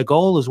about their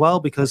goal as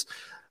well, because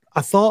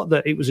I thought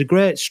that it was a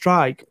great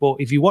strike, but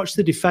if you watch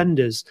the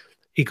defenders,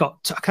 I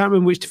can't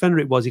remember which defender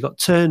it was. He got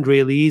turned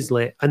really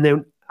easily, and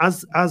then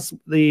as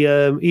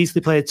the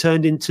Eastleigh player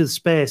turned into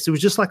space, there was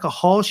just like a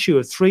horseshoe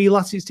of 3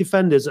 Latics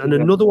defenders and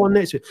another one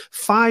next to it.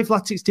 5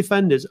 Latics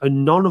defenders,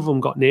 and none of them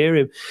got near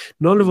him.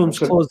 None of them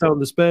closed down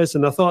the space,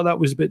 and I thought that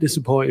was a bit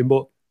disappointing.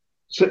 But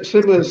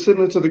similar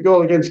to the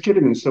goal against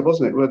Kidderminster,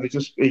 wasn't it? Where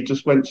he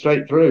just went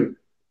straight through.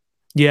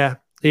 Yeah,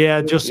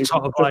 just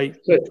sort of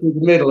like through the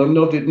middle, and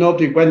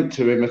nobody went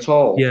to him at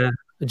all. Yeah.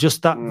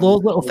 Just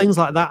those little things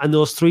like that, and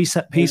those 3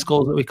 set-piece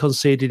goals that we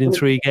conceded in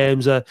 3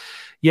 games.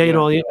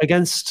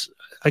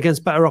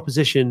 Against better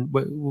opposition,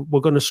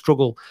 we're going to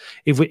struggle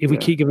if we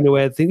keep giving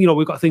away things.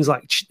 We've got things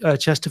like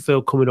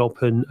Chesterfield coming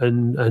up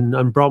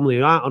and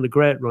Bromley aren't on a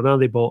great run, are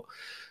they? But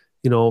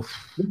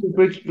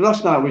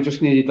last night we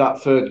just needed that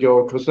 3rd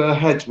goal because their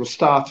heads were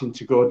starting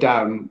to go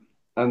down,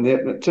 and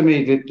to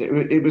me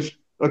it was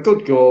a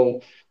good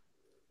goal,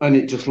 and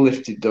it just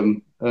lifted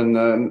them. And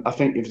I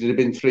think if there had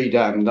been 3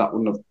 down,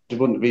 they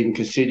wouldn't have even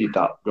conceded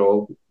that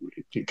goal,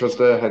 because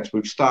their heads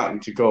were starting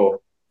to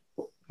go.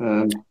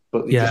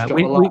 But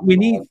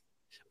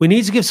we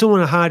need to give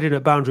someone a hiding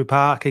at Boundary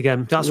Park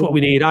again. That's what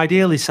we need.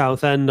 Ideally,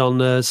 Southend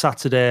on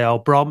Saturday,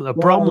 or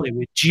Bromley.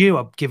 We're due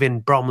up giving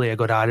Bromley a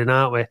good hiding,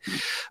 aren't we?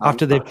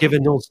 After they've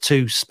given those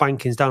 2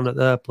 spankings down at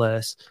their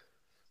place.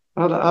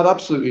 I'd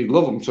absolutely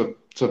love them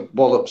to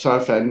wallop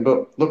Southend,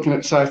 but looking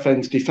at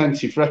Southend's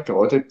defensive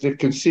record, they've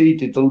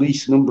conceded the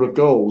least number of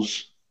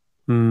goals.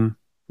 I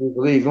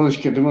believe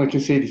they've only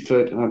conceded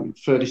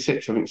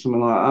 36, I think,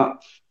 something like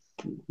that.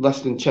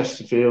 Less than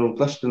Chesterfield,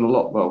 less than a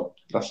lot. Well,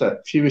 that's it,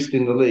 fewest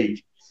in the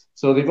league.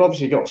 So they've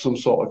obviously got some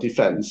sort of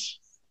defence,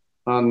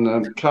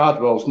 and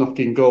Cardwell's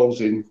knocking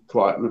goals in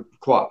quite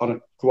on a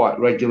quite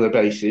regular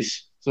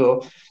basis.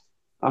 So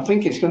I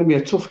think it's going to be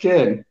a tough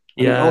game.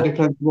 Yeah,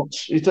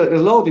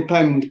 it'll all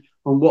depend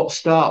on what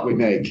start we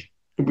make.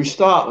 If we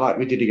start like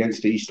we did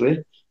against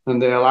Eastleigh,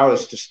 and they allow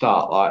us to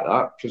start like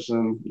that, because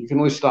you can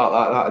only start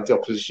like that if the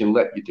opposition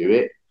let you do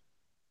it.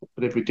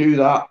 But if we do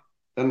that,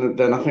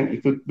 then I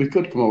think we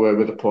could come away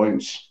with the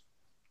points.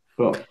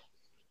 But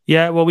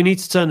yeah, well, we need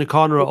to turn the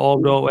corner at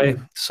home, don't we?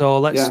 So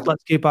let's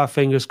keep our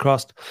fingers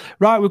crossed.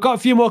 Right, we've got a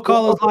few more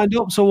callers lined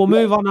up, so we'll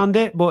move on,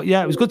 Andy. But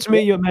yeah, it was good to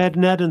meet you at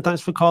Maidenhead, and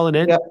thanks for calling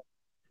in. Yeah.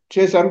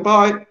 Cheers, and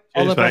bye.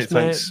 All the best,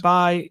 mate.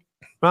 Bye.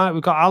 Right,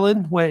 we've got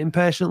Alan waiting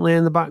patiently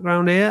in the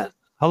background here.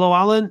 Hello,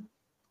 Alan.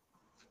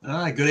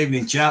 Hi, good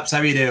evening, chaps. How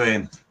are you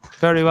doing?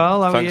 Very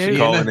well. How are you? Thanks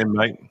for calling in,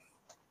 mate.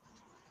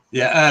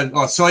 Yeah,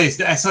 I saw you,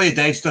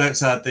 Dave, stood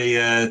outside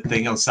the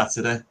thing on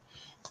Saturday.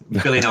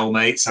 Billing old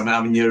mates. I'm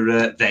having your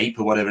vape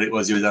or whatever it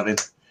was you was having.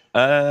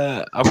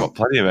 I've got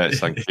plenty of mates,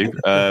 thank you.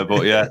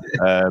 But yeah,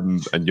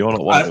 and you're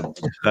not one of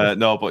them.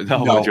 No,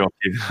 I'm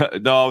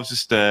joking. No, I was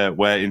just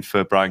waiting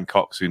for Brian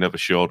Cox, who never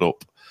showed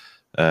up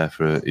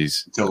for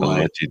his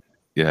alleged.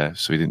 Yeah,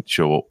 so he didn't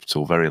show up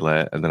till very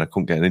late, and then I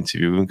couldn't get an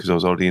interview with him because I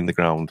was already in the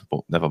ground.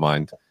 But never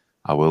mind,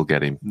 I will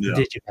get him. Yeah.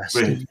 Did you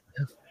best?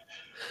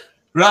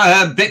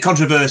 Right, a bit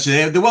controversial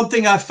here. The one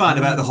thing I find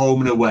about the home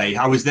and away,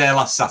 I was there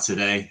last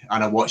Saturday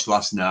and I watched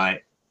last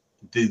night.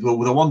 The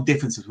one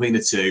difference between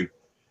the two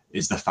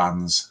is the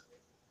fans,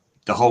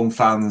 the home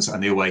fans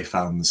and the away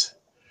fans.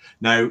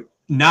 Now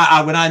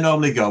when I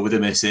normally go with the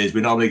missus,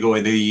 we normally go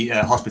in the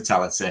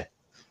hospitality,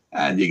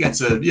 and you get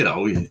to, you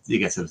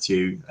get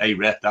to a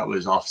rep that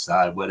was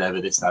offside,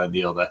 whatever, this, that, and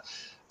the other.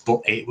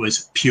 But it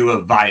was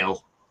pure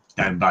vile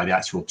down by the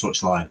actual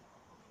touchline.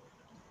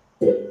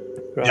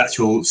 Right. The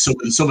actual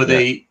some of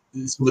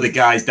the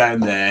guys down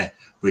there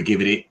were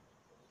giving it.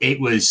 It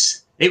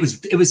was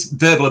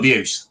verbal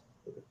abuse.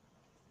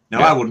 Now,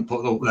 I wouldn't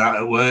put up with that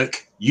at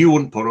work. You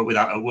wouldn't put up with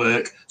that at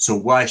work. So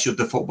why should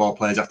the football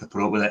players have to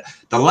put up with it?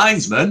 The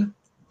linesmen,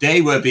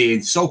 they were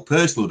being so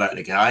personal about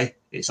the guy.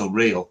 It's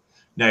unreal.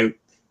 Now,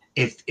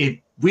 if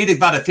we'd have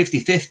had a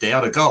 50-50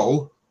 on a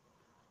goal,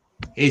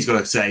 he's going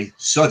to say,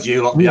 sod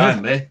you, lot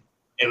behind me.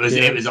 It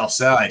was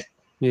offside.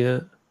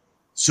 Yeah.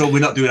 So we're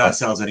not doing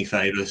ourselves any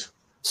favours.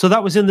 So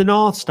that was in the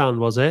North stand,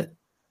 was it?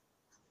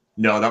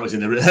 No, that was in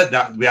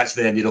the. We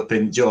actually ended up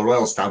in Joe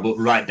Royal stand, but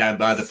right down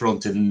by the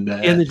front in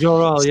the Joe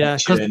Royal,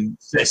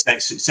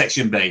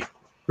 section B.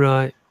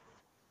 Right.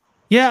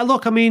 Yeah.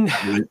 Look, I mean,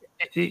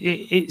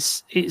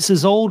 it's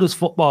as old as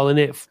football,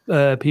 isn't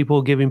it?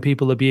 People giving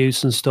people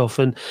abuse and stuff,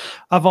 and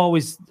I've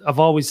always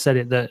said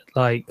it that,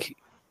 like,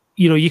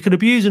 you know, you can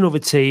abuse another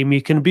team,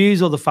 you can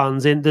abuse other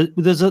fans.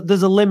 There's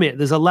a limit,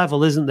 there's a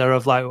level, isn't there,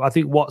 of, like, I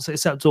think what's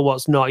acceptable,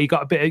 what's not. You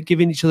got a bit of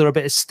giving each other a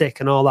bit of stick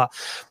and all that.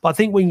 But I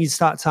think when you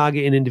start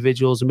targeting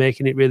individuals and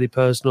making it really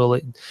personal,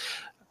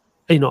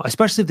 you know,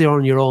 especially if they're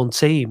on your own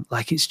team,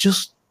 like, it's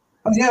just.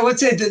 Yeah, I would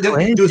say there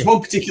was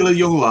one particular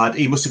young lad.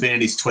 He must have been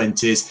in his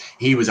 20s.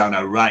 He was on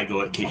a right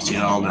go at Kitchen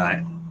all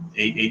night.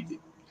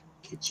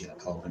 Kitchen, I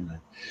call him,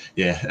 man.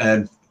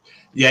 Yeah.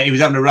 Yeah, he was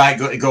having a right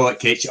go at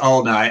Kitch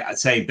all night,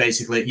 saying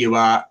basically, you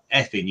are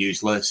effing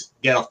useless,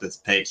 get off the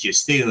pitch, you're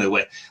stealing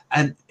away.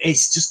 And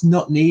it's just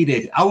not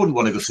needed. I wouldn't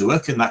want to go to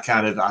work in that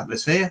kind of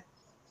atmosphere.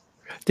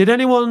 Did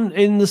anyone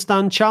in the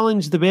stand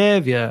challenge the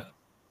behaviour?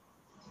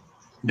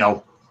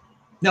 No,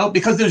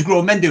 because there's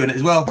grown men doing it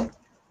as well.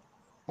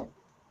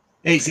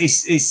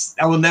 It's.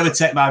 I will never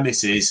take my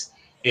missus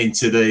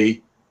into the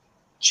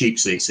cheap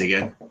seats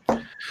again.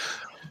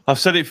 I've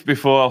said it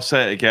before, I'll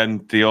say it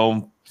again. The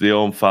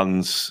home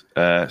fans,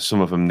 some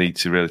of them need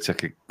to really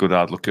take a good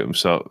hard look at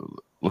themselves.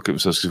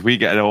 Because if we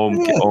get a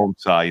home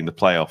tie in the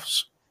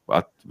playoffs,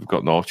 we've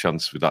got no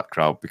chance with that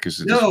crowd because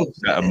it's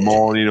a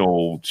morning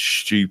old,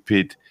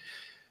 stupid.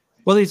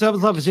 Well, it's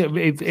obviously.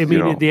 I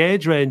mean, the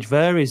age range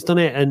varies, doesn't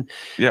it? And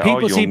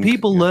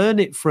people learn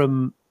it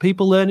from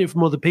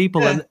other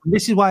people, and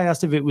this is why I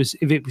asked if it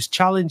was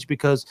challenged,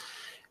 because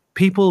if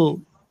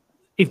people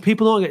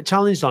don't get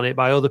challenged on it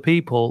by other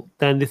people,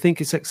 then they think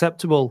it's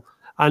acceptable.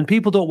 And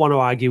people don't want to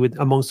argue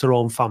amongst their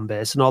own fan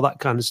base and all that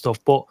kind of stuff.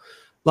 But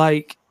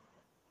like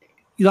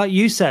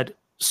you said,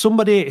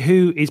 somebody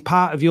who is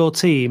part of your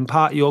team,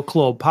 part of your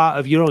club, part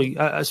of your own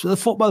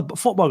football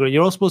ground,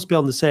 you're all supposed to be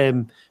on the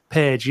same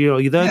page. You know,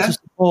 you're there to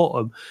support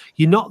them.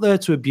 You're not there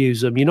to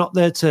abuse them. You're not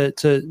there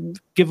to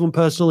give them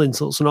personal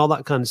insults and all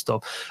that kind of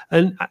stuff.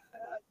 And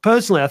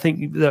personally, I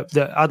think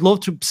that I'd love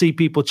to see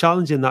people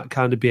challenging that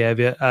kind of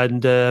behaviour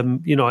and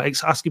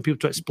asking people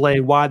to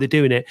explain why they're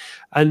doing it,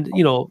 and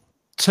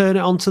turn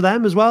it on to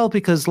them as well,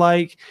 because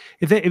like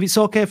if it's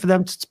okay for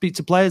them to speak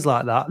to players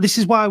like that. This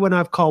is why when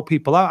I've called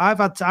people out,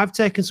 I've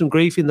taken some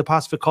grief in the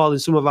past for calling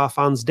some of our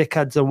fans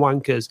dickheads and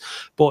wankers,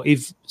 but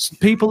if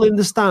people in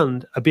the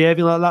stand are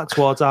behaving like that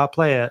towards our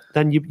player,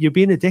 then you're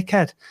being a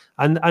dickhead,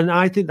 and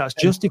I think that's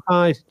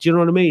justified. Do you know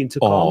what I mean? To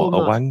call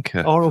them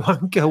wanker or a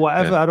wanker,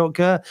 whatever, I don't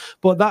care.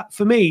 But that,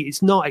 for me,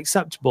 it's not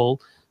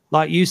acceptable.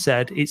 Like you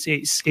said,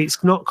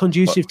 it's not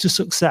conducive to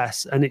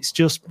success, and it's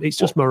just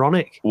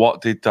moronic.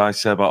 What did I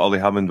say about Ollie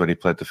Hammond when he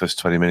played the first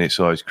 20 minutes?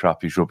 Oh, he's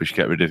crap, he's rubbish,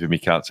 get rid of him, he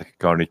can't take a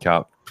corner,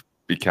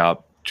 he can't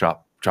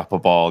trap a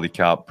ball, he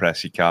can't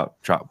press, he can't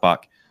track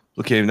back.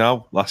 Look at him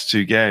now, last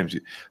 2 games,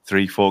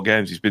 3-4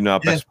 games, he's been our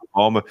best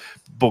performer,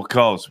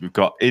 because we've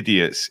got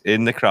idiots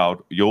in the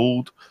crowd,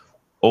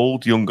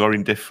 old, young or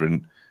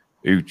indifferent,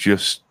 who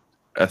just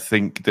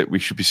think that we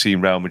should be seeing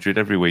Real Madrid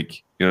every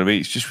week. You know what I mean?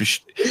 It's just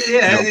it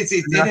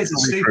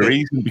is stupid. For a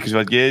reason, because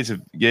we've had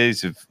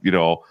years of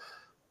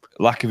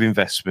lack of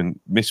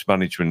investment,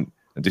 mismanagement,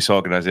 and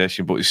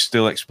disorganisation. But we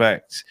still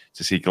expect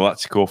to see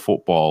Galactico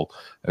football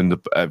and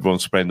everyone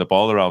spraying the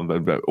ball around,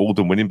 and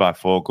Oldham winning by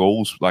 4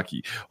 goals. Like,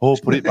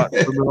 put it back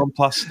when we're on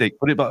plastic.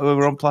 Put it back when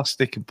we're on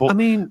plastic, and put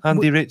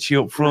Andy Ritchie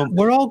up front.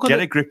 We're all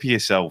get a grip of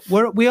yourself.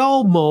 We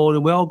all moan,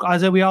 and we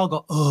all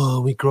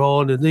go, we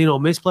groan,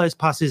 and misplaced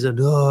passes, and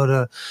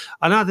and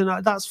I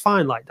think that's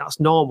fine. Like, that's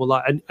normal.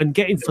 Like, and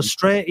getting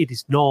frustrated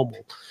is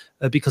normal,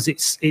 because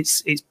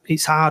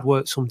it's hard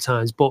work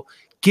sometimes. But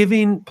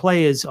giving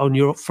players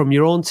from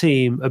your own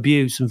team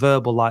abuse and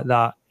verbal like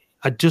that,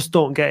 I just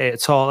don't get it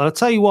at all. And I'll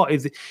tell you what,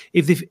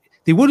 if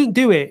they wouldn't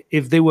do it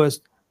if there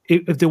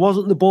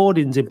wasn't the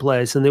boardings in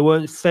place and they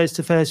weren't face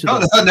to face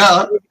with them.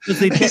 No. As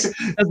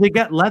they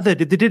get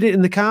leathered. If they did it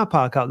in the car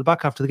park out the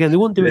back after the game, they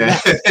wouldn't do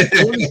it.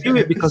 They wouldn't do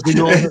it because they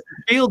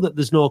feel that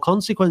there's no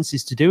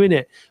consequences to doing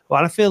it.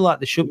 But I feel like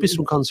there should be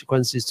some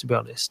consequences, to be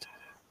honest.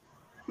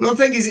 Well, the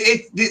thing is,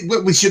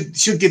 we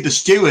should give the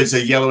stewards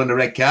a yellow and a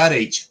red card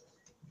each.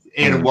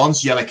 Hear them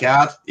once, yellow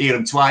card. Hear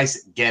them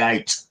twice, get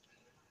out.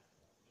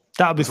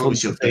 That'd be fun to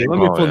see. That'd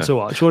be fun to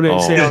watch, wouldn't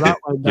it? See how that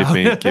went down.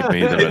 Give me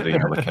the red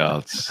and yellow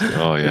cards.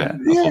 Oh yeah.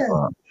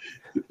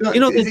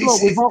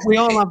 We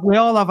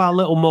all have our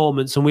little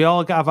moments, and we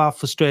all have our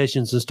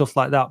frustrations and stuff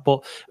like that.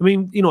 But I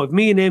mean, if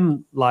me and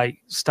him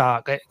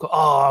start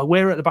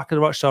we're at the back of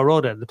the Rochdale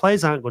Road, the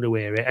players aren't going to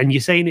hear it, and you're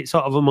saying it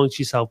sort of amongst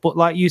yourself. But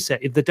like you said,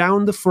 if they're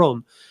down the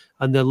front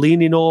and they're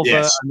leaning over,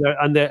 Yes.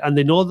 and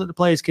they know that the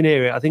players can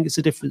hear it, I think it's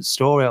a different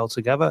story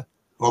altogether.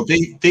 Well,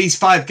 these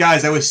 5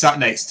 guys I was sat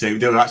next to,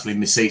 they were actually in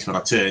my seats when I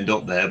turned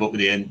up there, but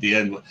with the end,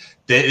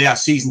 they are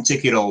season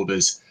ticket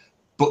holders,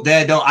 but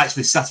they're not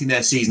actually sat in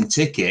their season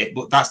ticket,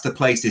 but that's the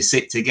place they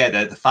sit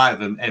together, the 5 of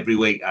them every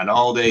week, and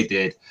all they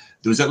did,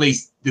 there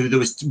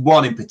was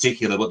one in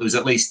particular, but there was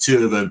at least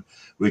 2 of them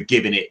were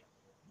giving it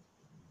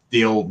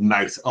the old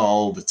mouth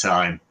all the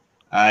time,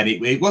 and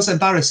it was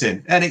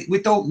embarrassing, and we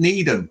don't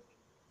need them.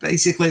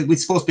 Basically, we're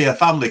supposed to be a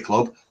family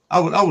club. I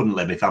wouldn't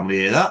let my family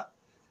hear that.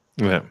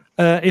 Yeah.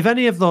 If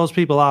any of those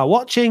people are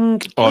watching,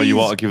 please, you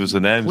want to give us the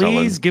names? Please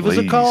Alan? give us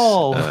a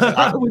call.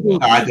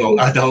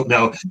 I don't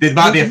know. There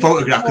might be a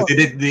photograph because they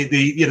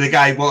did the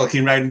guy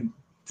walking around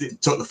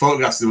took the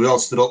photographs and we all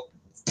stood up,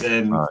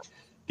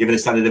 giving a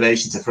standing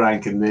ovation to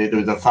Frank, and there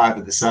was a 5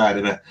 at the side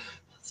of it.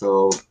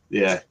 So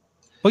yeah.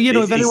 Well,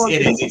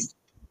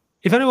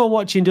 if anyone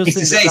watching does,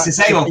 it's the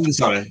same on.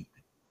 Sorry.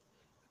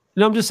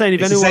 No, I'm just saying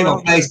if it's anyone the same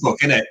on Facebook,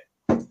 isn't it?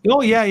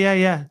 Oh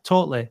yeah,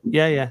 totally,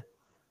 yeah.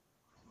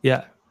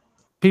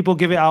 People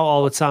give it out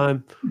all the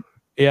time.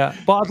 Yeah,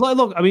 but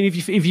look, I mean,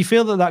 if you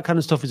feel that kind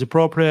of stuff is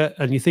appropriate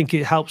and you think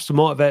it helps to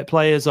motivate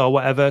players or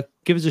whatever,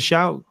 give us a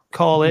shout,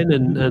 call in,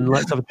 and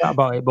let's have a chat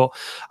about it. But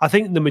I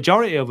think the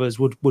majority of us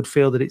would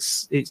feel that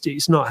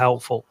it's not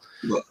helpful.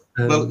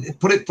 Well,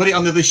 put it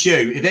under the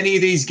shoe. If any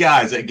of these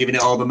guys that are giving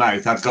it all the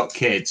mouth have got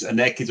kids and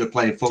their kids are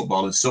playing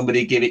football, and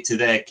somebody give it to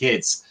their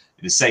kids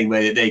in the same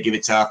way that they give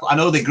it to our, I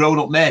know they're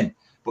grown-up men,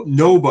 but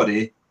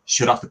nobody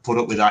should have to put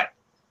up with that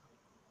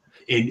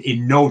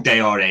in no day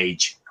or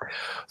age.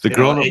 The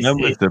grown-up men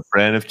with the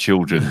brain of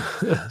children.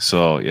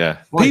 So yeah,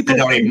 well, people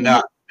don't even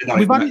that.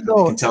 They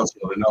can tell us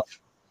enough.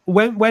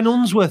 When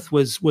Unsworth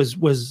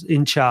was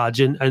in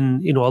charge,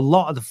 and you know, a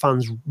lot of the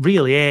fans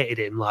really hated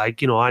him,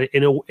 like, you know,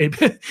 in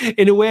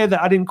a way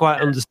that I didn't quite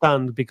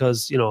understand,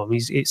 because, you know,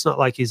 it's not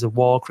like he's a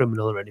war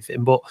criminal or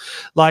anything, but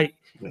like,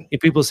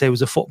 if people say he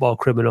was a football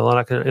criminal, and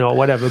I can, you know,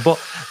 whatever,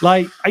 but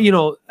like, you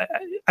know,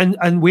 and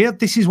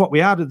this is what we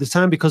had at the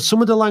time, because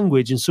some of the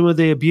language and some of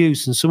the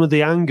abuse and some of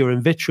the anger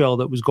and vitriol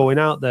that was going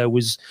out there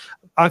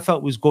I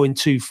felt was going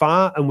too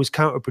far and was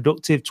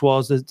counterproductive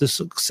towards the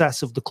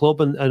success of the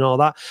club and all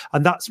that.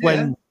 And that's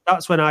when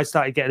I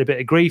started getting a bit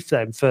of grief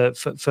then for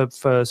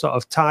sort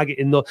of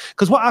targeting those.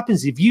 Because what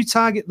happens if you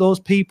target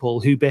those people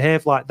who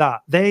behave like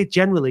that, they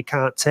generally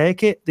can't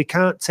take it. They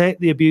can't take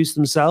the abuse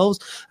themselves.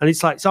 And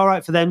it's like, it's all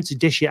right for them to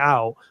dish it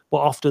out, but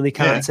often they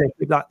can't take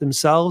it back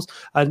themselves.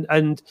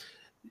 And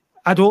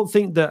I don't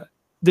think that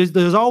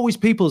there's always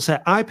people who say,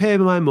 I pay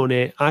my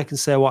money, I can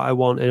say what I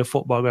want in a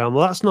football ground.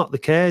 Well, that's not the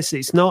case.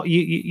 It's not,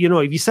 you know,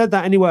 if you said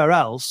that anywhere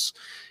else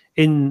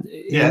in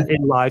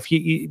life,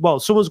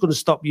 well, someone's going to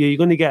stop you. You're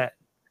going to get,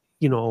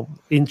 you know,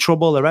 in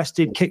trouble,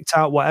 arrested, kicked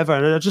out, whatever.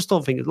 And I just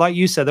don't think, like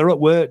you said, they're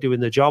at work doing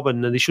their job,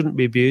 and they shouldn't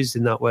be abused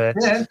in that way.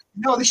 Yeah,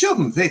 no, they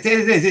shouldn't.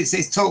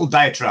 It's total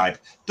diatribe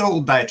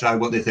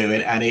what they're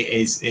doing, and it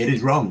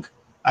is wrong,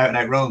 out and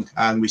out wrong,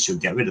 and we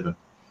should get rid of them.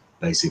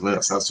 Basically,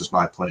 that's just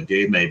my point of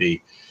view.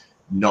 Maybe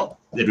not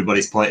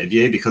everybody's point of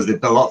view, because a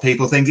lot of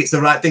people think it's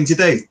the right thing to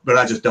do, but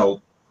I just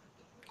don't.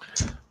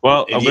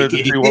 Well, if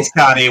you kids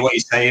can't hear what you're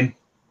saying.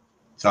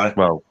 Sorry.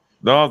 Well,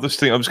 no, I'm just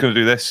going to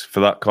do this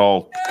for that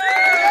call.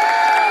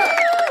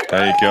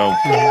 There you go.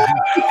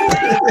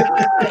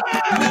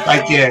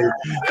 Thank you.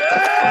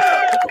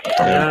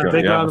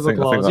 Big round of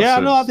applause.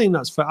 I think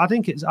that's fair. I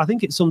think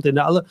it's something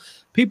that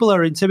people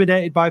are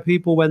intimidated by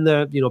people when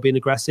they're, you know, being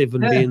aggressive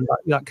and being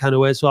that kind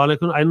of way. So I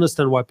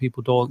understand why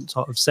people don't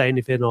sort of say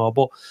anything,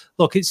 but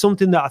look, it's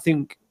something that I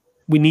think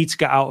we need to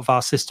get out of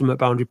our system at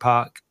Boundary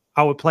Park.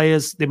 Our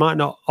players, they might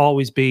not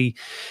always be,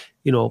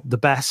 you know, the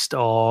best,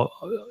 or,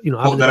 you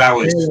know, but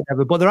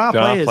there are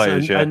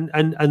players,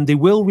 and they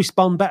will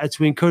respond better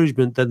to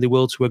encouragement than they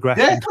will to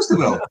aggression. Yeah, of course they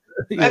will.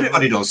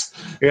 Everybody does.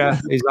 Yeah,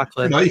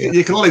 exactly. You know,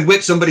 you can only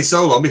whip somebody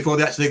so long before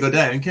they actually go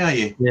down, can't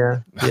you?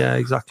 Yeah,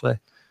 exactly.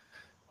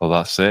 Well,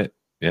 that's it.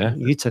 Yeah,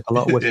 you take a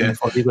lot of whipping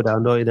before you go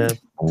down, don't you, Dave?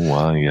 Oh,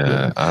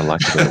 I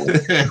like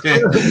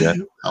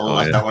it. I'll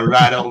like that one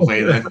right on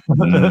me then.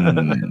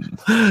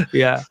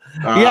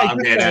 I'm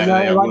getting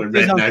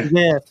out.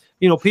 Yeah.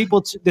 You know,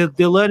 people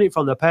they learn it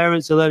from their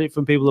parents, they learn it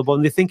from people above,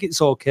 and they think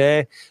it's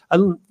okay,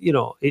 and you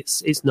know,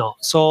 it's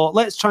not. So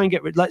let's try and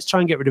get rid of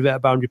it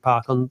at Boundary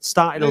Park on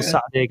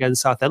Saturday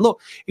against Southend.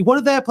 Look, if one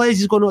of their players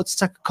is going to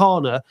take a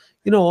corner,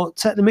 you know,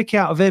 take the mickey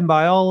out of him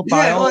by all.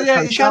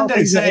 You can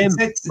do him.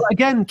 But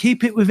again,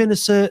 keep it within a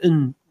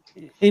certain,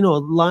 you know,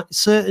 like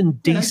certain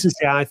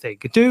decency. I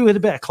think do it with a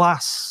bit of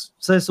class.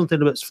 Say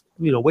something that's,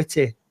 you know,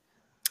 witty.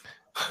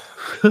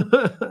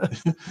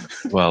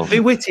 Well, be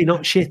witty,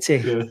 not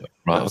shitty.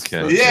 Right,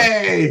 okay.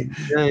 Yay!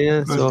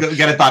 Yeah. So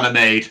get a banner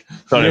made.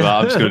 Sorry, Matt,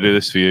 I'm just going to do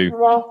this for you.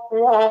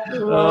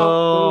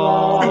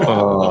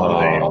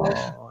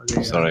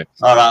 Sorry.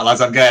 All right,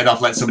 lads, I'm getting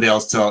off. Let somebody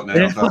else talk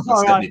now.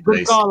 All right,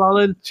 good call,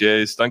 Alan.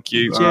 Cheers, thank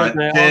you. Cheers,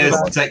 mate. Cheers.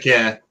 Take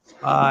care.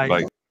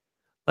 Bye.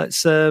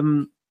 Let's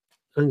hang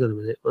on a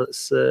minute.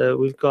 Let's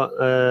we've got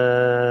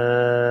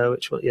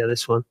which one? Yeah,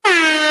 this one.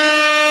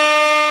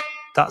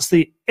 That's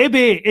the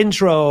Ibby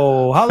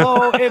intro.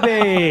 Hello,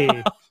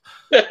 Ibby.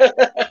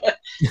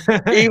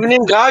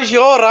 Evening, guys.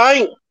 You all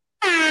right?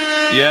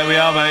 Yeah, we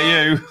are,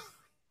 mate. You?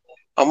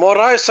 I'm all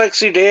right,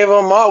 Sexy Dave.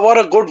 What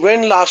a good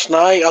win last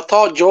night. I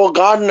thought Joe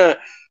Gardner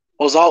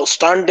was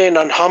outstanding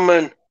and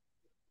Hammond.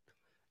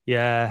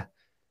 Yeah.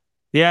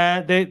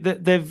 Yeah,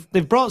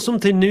 they've brought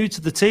something new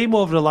to the team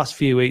over the last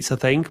few weeks, I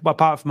think,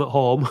 apart from at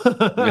home,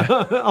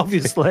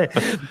 obviously.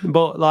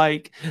 But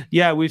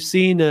we've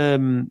seen.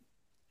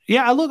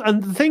 Look,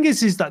 and the thing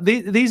is that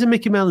these are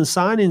Mickey Mellon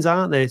signings,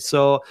 aren't they?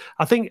 So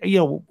I think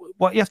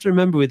what you have to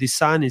remember with these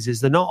signings is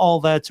they're not all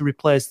there to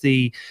replace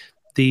the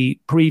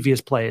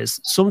previous players.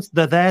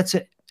 They're there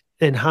to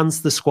enhance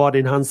the squad,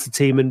 enhance the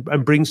team,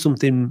 and bring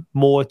something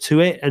more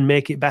to it and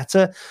make it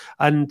better.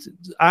 And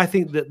I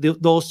think that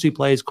those two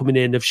players coming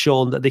in have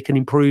shown that they can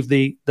improve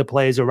the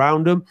players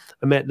around them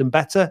and make them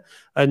better.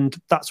 And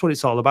that's what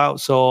it's all about.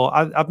 So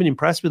I've been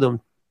impressed with them.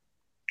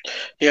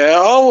 Yeah,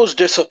 I was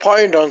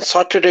disappointed on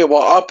Saturday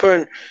what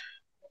happened,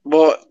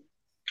 but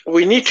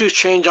we need to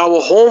change our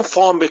home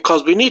form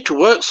because we need to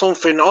work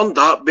something on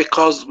that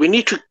because we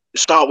need to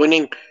start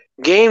winning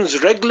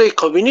games regularly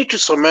because we need to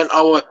cement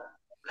our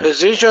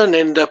position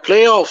in the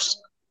playoffs.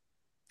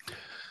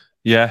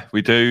 Yeah,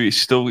 we do. It's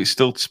still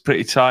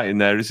pretty tight in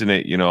there, isn't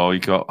it? You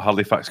got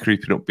Halifax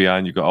creeping up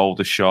behind. You got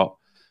Aldershot.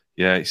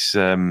 Yeah, it's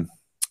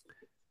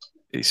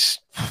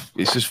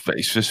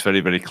just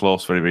very, very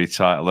close, very, very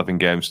tight. 11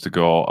 games to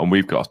go, and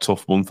we've got a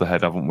tough month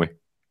ahead, haven't we?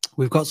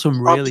 We've got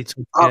some really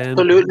tough games.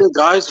 Absolutely,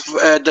 guys.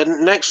 The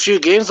next few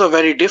games are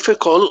very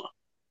difficult.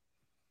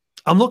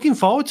 I'm looking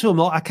forward to them.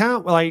 I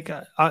can't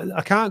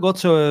go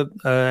to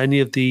any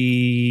of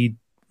the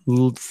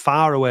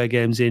far away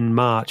games in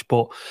March,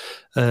 but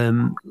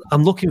I'm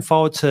looking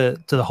forward to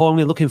the home.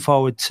 We're looking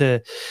forward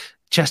to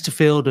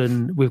Chesterfield,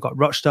 and we've got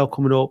Rochdale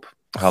coming up.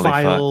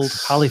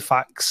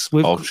 Halifax.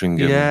 We've got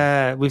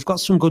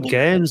some good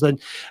games, and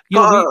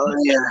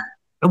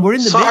and we're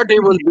in the Saturday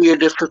will be a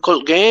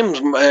difficult game,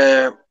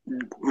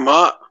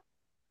 Matt.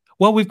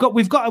 Well,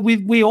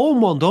 we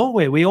own one, don't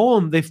we? We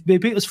own. They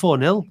beat us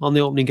 4-0 on the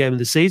opening game of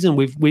the season.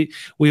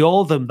 We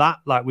owe them that.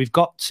 Like we've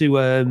got to.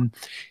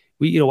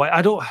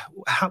 I don't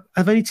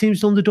have any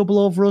teams done the double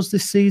over us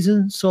this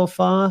season so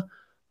far.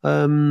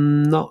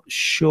 Not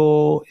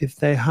sure if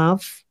they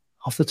have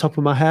off the top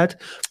of my head,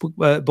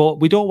 but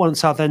we don't want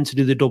Southend to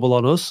do the double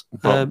on us.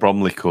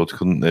 Bromley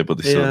couldn't they? But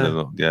they still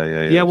never.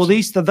 Yeah. Well,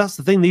 that's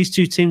the thing. These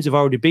two teams have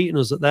already beaten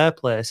us at their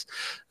place.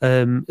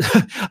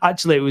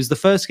 Actually, it was the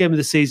first game of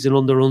the season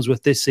under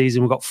Unsworth this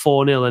season. We got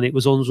 4-0, and it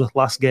was Unsworth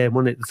last game,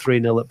 wasn't it? The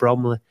 3-0 at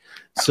Bromley.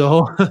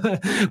 So,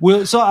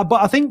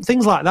 but I think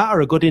things like that are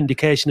a good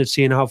indication of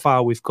seeing how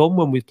far we've come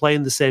when we're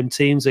playing the same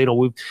teams.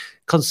 We've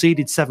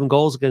conceded 7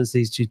 goals against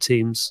these two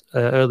teams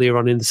earlier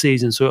on in the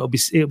season, so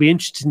it'll be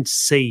interesting to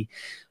see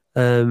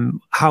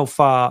how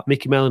far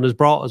Mickey Mellon has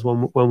brought us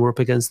when we're up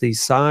against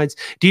these sides.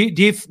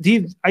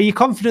 Are you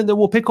confident that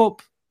we'll pick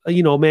up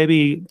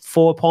maybe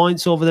 4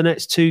 points over the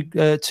next two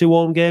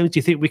home games? Do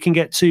you think we can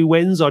get 2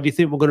 wins, or do you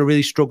think we're going to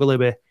really struggle a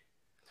bit?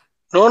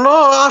 No,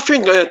 I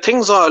think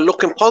things are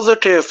looking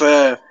positive.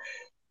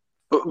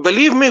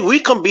 Believe me, we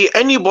can beat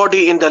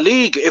anybody in the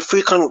league if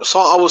we can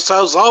sort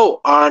ourselves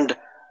out. And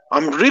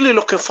I'm really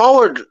looking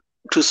forward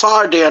to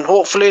Saturday, and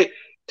hopefully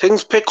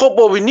things pick up.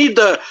 But we need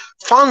the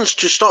fans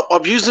to stop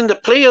abusing the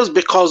players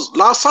because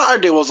last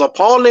Saturday was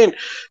appalling.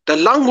 The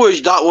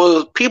language that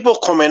was people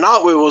coming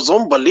out with was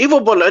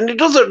unbelievable, and it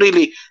doesn't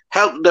really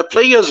help the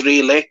players,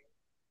 really.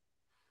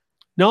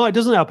 No, it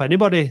doesn't help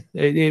anybody.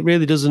 It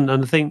really doesn't.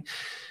 And I think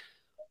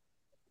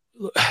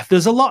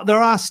there's a lot.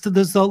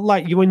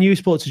 When you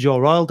spoke to Joe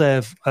Royal,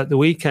 Dave, at the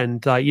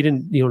weekend, you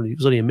didn't. It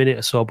was only a minute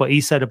or so, but he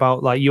said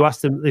about you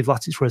asked him if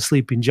Latics were a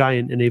sleeping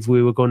giant and if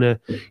we were going to,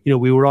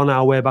 we were on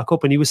our way back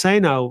up, and he was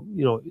saying how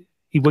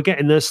we're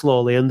getting there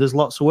slowly, and there's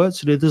lots of work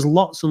to do. There's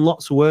lots and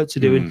lots of work to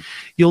do, and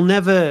you'll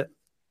never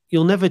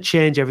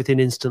change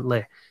everything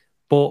instantly,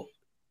 but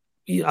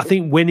I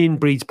think winning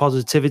breeds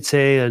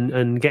positivity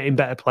and getting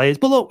better players.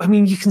 But look, I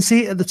mean, you can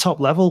see it at the top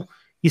level.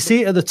 You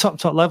see it at the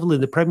top level in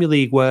the Premier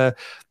League where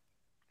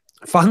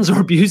fans are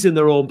abusing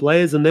their own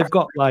players, and they've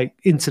got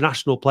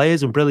international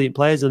players and brilliant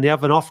players, and they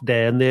have an off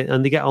day and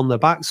they get on their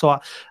back. So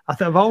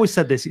I've always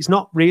said this: it's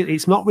not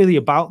really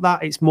about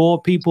that. It's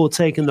more people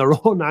taking their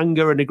own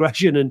anger and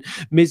aggression and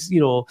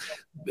they're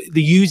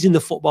using the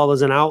football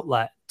as an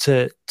outlet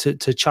to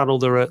channel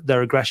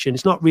their aggression.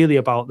 It's not really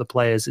about the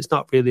players. It's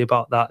not really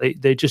about that.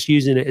 They're just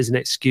using it as an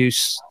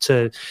excuse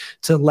to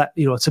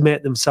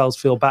make themselves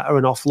feel better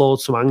and offload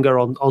some anger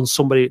on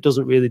somebody that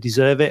doesn't really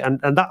deserve it.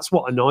 And that's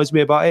what annoys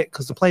me about it,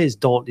 because the players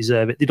don't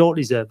deserve it. They don't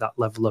deserve that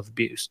level of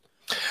abuse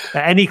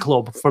at any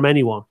club from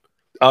anyone.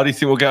 How do you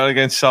think we'll get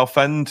against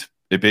Southend,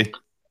 Ibby?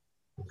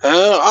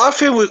 I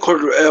think we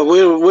could.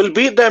 We'll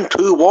beat them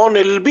 2-1.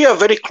 It'll be a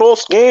very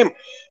close game.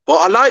 But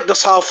I like the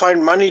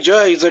Southend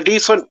manager. He's a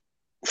decent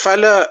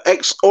fella,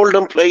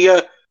 ex-Oldham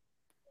player.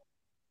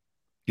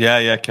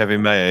 Yeah,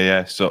 Kevin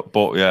Mayer.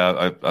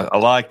 Yeah, I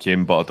like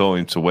him, but I don't want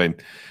him to win.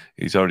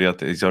 He's already had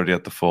the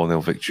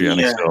 4-0 victory,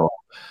 and so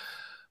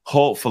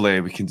hopefully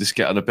we can just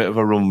get on a bit of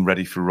a run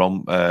ready for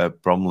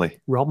Bromley.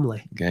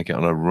 Romley. Yeah, get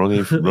on a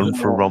run for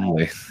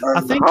Bromley.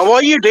 I think. How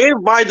are you, Dave?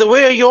 By the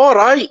way, are you all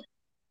right?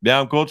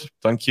 Yeah, I'm good.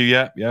 Thank you.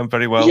 Yeah, I'm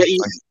very well.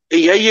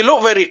 Yeah, you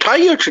look very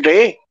tired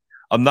today.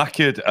 I'm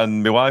knackered,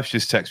 and my wife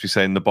just texted me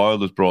saying the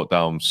boiler's brought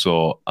down,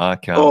 so I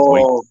can't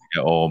wait to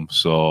get home.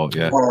 So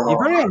yeah,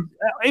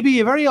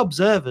 You're very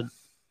observant.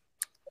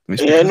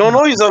 Yeah,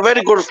 no, he's a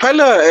very good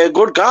fella, a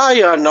good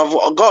guy, and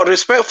I've got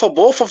respect for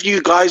both of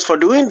you guys for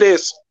doing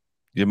this.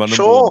 You're my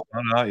number one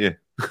fan, aren't you?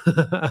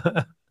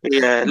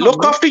 Yeah,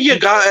 look after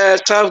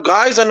yourself,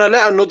 guys, and I'll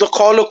let another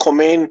caller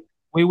come in.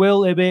 We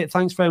will, Ibby.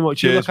 Thanks very much.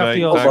 Cheers, you look after mate.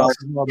 yourself as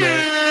well, mate.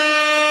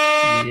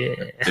 Yeah.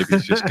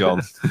 Ibby's just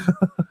gone.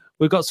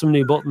 We've got some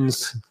new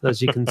buttons,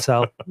 as you can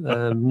tell.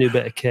 New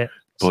bit of kit.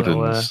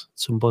 Buttons. So,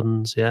 some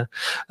buttons, yeah.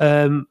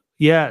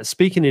 Yeah,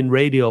 speaking in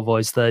radio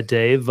voice there,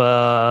 Dave,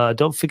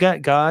 don't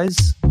forget,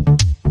 guys.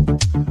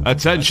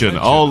 Attention,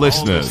 all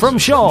listeners. From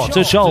Shaw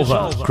to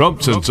Sholver.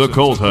 Crumpton to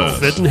Coldhurst.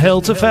 Fitton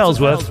Hill to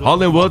Failsworth.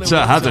 Hollywood to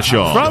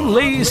Hathershaw. From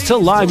Leeds to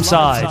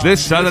Limeside.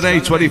 This Saturday,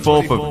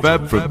 24th of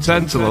Feb from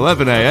 10 till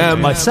 11 a.m.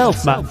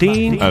 Myself, Matt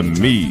Dean. And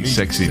me,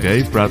 Sexy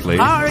Dave Bradley.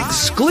 Are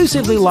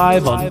exclusively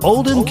live on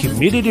Oldham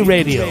Community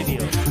Radio.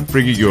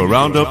 Bringing you a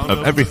roundup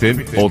of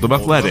everything Oldham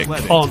Athletic.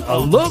 On A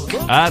Look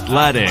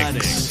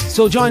Athletics.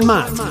 So join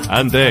Matt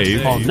and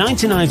Dave on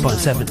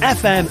 99.7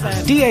 FM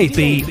and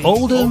DAB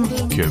Oldham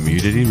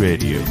Community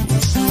Radio.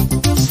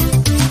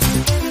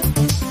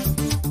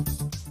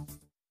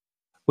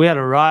 We had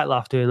a right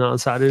laugh doing that on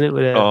Saturday, didn't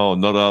we? Oh,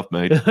 not half,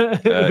 mate.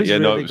 It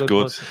was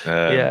good.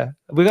 Yeah,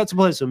 we got to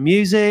play some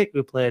music.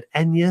 We played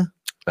Enya.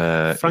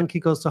 Frankie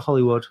Goes to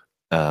Hollywood.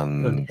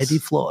 And Eddie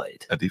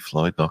Floyd.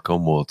 Knock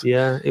on wood.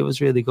 Yeah, it was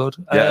really good.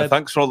 Yeah,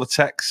 thanks for all the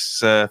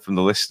texts from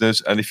the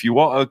listeners. And if you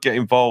want to get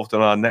involved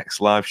on our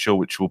next live show,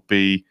 which will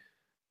be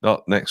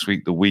not next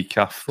week, the week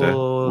after,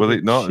 will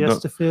it not?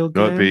 Chesterfield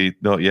no, it'll be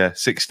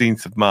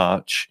 16th of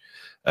March.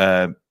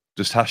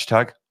 Just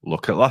hashtag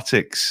Look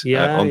Athletics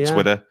on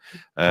Twitter.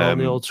 On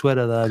the old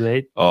Twitter there,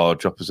 mate. Or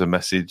drop us a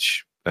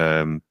message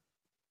via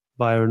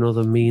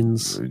another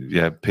means.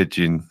 Yeah,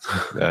 pigeon.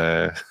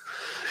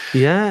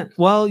 Yeah,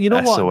 well, you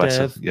know SOS, what,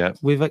 Dave? Yeah.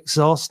 We've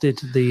exhausted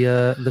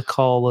the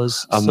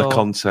callers and the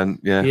content.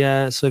 Yeah,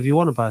 yeah. So if you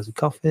want to buy us a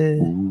coffee,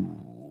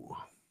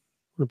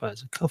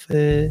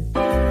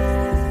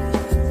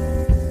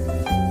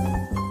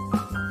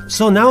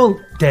 So now,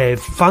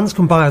 Dave, fans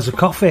can buy us a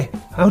coffee.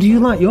 How do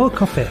you like your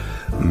coffee?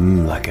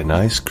 Like an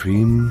ice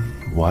cream,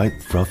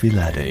 white frothy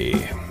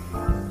latte.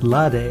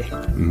 Latte.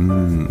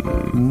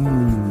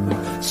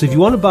 So if you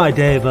want to buy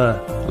Dave a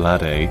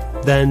latte,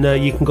 then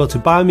you can go to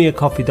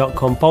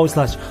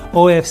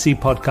buymeacoffee.com/OAFC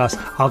podcast.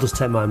 I'll just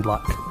take mine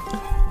black.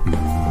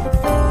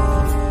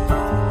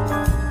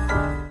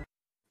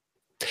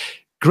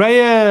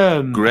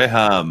 Graham.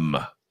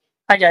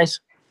 Hi, guys.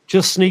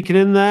 Just sneaking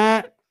in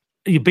there.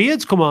 Your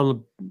beard's come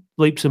on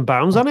leaps and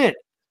bounds, hasn't it?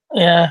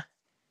 Yeah.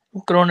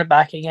 I'm growing it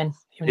back again.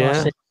 Even though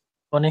it's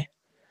funny.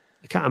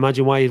 I can't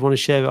imagine why you'd want to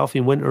shave it off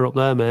in winter up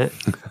there, mate.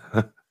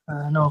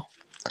 No.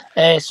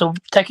 So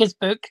tickets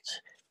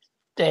booked.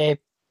 The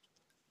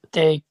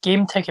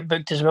game ticket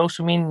booked as well.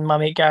 So me and my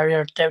mate Gary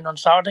are down on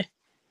Saturday.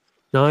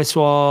 Nice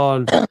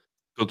one.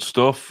 Good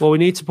stuff. Well, we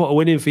need to put a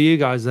win in for you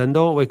guys then,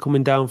 don't we?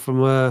 Coming down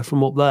from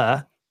up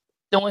there.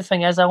 The only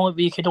thing is,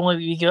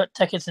 we got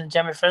tickets in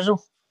Jimmy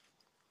Frizzle.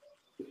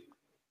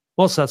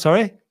 What's that?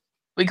 Sorry.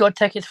 We got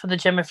tickets for the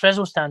Jimmy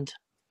Frizzle stand.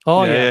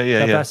 Oh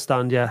the best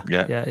stand. Yeah,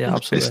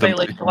 absolutely.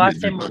 Like the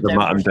last time we were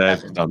Matt and Dave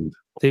stand.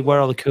 Where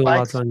all the cool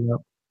lads hang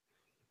out.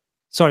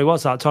 Sorry,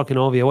 what's that? Talking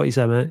over you. What you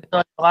say, mate?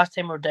 The last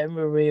time we were down,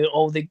 we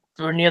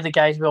were near the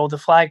guys with all the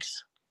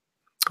flags.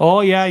 Oh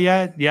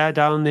yeah,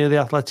 down near the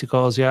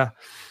Atleticos. Yeah,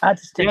 I had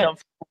to stay up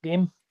for the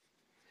game.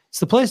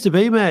 It's the place to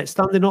be, mate.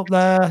 Standing up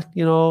there,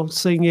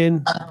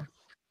 singing.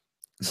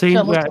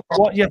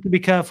 What you have to be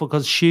careful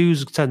because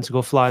shoes tend to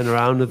go flying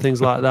around and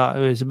things like that. I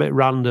mean, it's a bit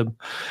random.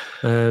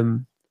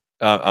 I'm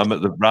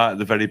at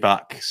the very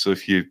back, so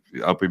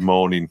I'll be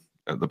mourning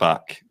at the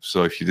back.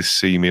 So if you just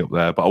see me up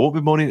there, but I won't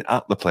be mourning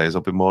at the players.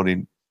 I'll be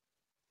mourning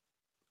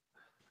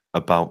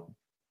about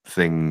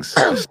things,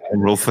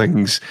 general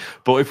things.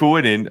 But if we're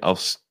winning, I'll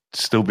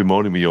still be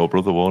mourning with your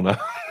brother, won't I?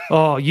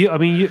 Oh,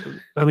 have you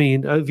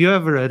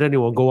ever heard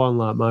anyone go on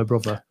like my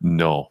brother?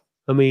 No.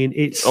 I mean,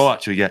 it's... Oh,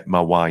 actually, yeah,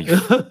 my wife.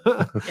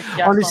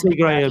 Honestly,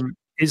 Graham,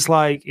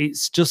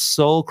 it's just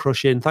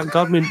soul-crushing. Thank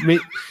God,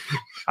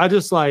 I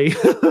just like...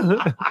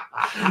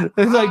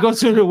 it's like go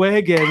to an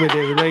away game with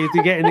him and then you have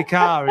to get in the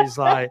car. It's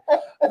like,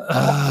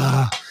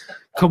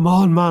 come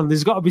on, man.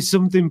 There's got to be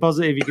something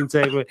positive you can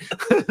take away.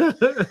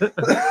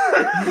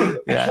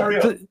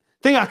 Yeah.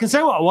 I can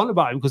say what I want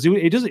about him because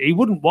he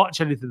wouldn't watch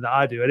anything that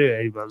I do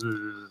anyway. But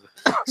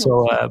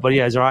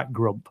yeah, he's a right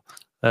grump.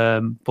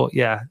 But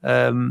yeah.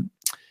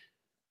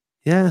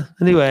 Yeah.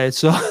 Anyway,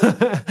 so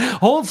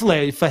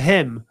hopefully for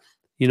him,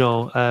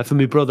 for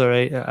my brother,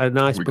 a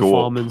nice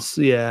performance.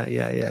 Yeah.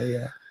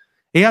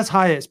 He has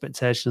high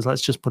expectations.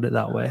 Let's just put it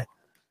that way.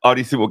 How do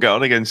you think we'll get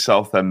on against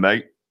Southend,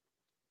 mate?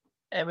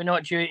 We're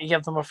not due to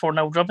give them a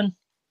 4-0 drubbing.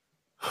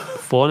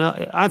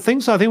 4-0. I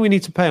think so. I think we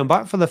need to pay them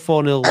back for the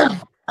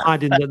 4-0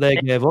 hiding that they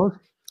gave us.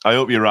 I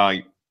hope you're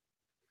right.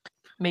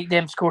 Make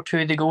them score 2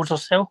 of the goals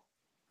themselves.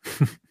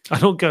 I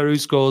don't care who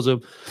scores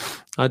them.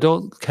 I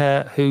don't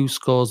care who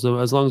scores them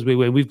as long as we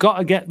win. We've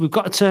got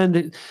to turn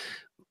it.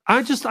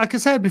 Like I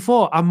said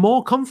before, I'm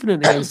more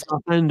confident against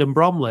Southend and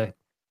Bromley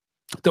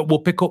that we'll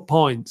pick up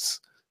points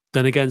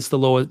than against the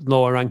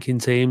lower ranking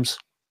teams.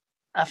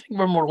 I think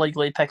we're more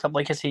likely to pick up,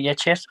 like I say,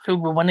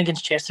 Chesterfield. We'll win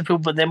against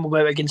Chesterfield, but then we'll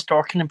go out against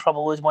Dorking and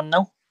probably lose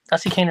 1-0.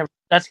 That's the kind of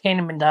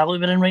mentality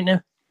we're in right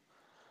now.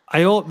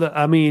 I hope that.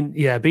 I mean,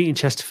 beating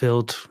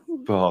Chesterfield.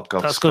 Oh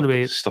God, that's going to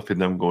be stopping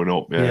them going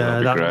up.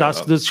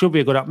 There should be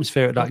a good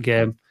atmosphere at that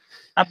game.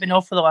 I've been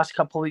off for the last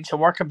couple of weeks of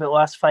work, about the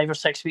last 5 or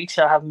 6 weeks.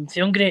 I haven't been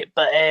feeling great,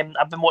 but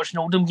I've been watching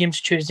Oldham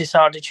games Tuesday,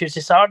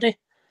 Saturday.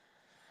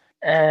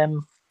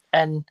 And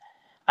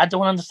I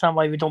don't understand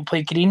why we don't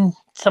play Green.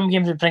 Some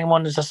games we bring him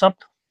on as a sub.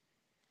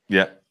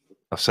 Yeah,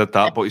 I said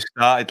that, but he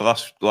started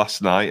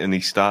last night, and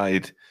he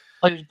started.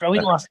 Oh, he was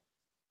brilliant last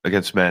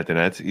against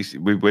Maidenhead.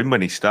 We win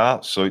when he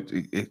starts, so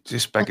it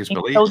just beggars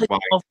belief.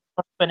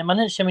 20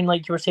 minutes. I mean,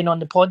 like you were saying on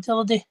the pod the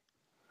other day.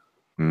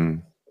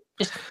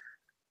 Just,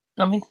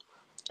 I mean,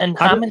 and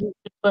Hammond.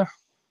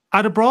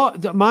 I'd have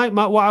brought my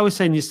what I was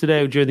saying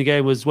yesterday during the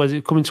game was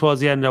it coming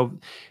towards the end.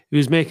 He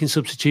was making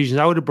substitutions.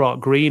 I would have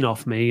brought Green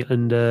off me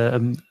and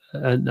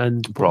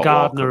put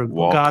Gardner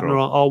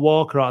or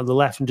Walker out on the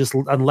left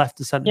and left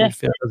the centre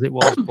midfield as it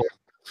was.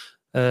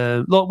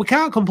 But, look, we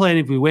can't complain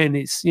if we win.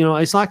 It's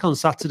it's like on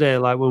Saturday,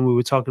 like when we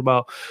were talking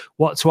about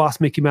what to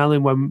ask Mickey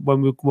Mellon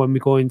when we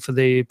go in for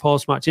the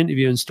post match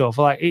interview and stuff.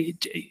 Like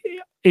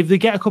if they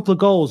get a couple of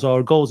goals,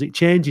 it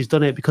changes,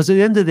 doesn't it? Because at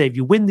the end of the day, if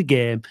you win the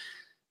game,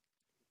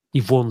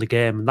 you've won the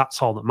game, and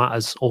that's all that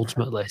matters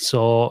ultimately.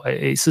 So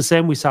it's the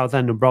same with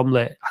Southend and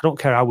Bromley. I don't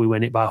care how we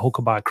win it, by hook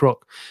or by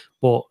crook,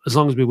 but as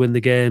long as we win the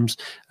games.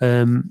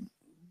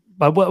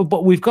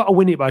 But we've got to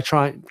win it by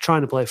trying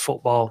to play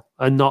football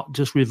and not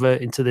just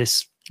revert into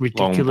this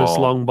ridiculous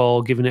long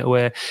ball, giving it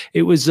away.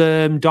 It was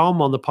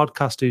Dom on the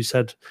podcast who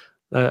said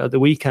at the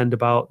weekend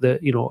about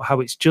how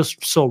it's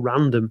just so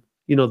random.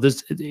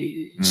 There's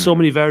so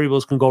many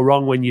variables can go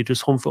wrong when you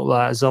just hunt football.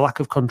 There's a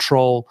lack of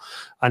control,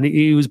 and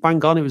he was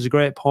bang on. It was a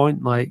great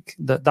point. Like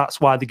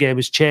that's why the game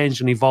has changed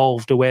and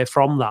evolved away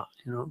from that.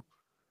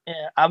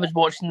 Yeah, I was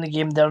watching the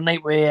game the other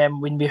night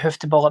when we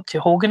hoofed the ball up to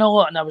Hogan a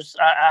lot, and I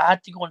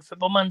had to go on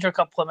Football Manager a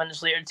couple of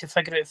minutes later to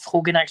figure out if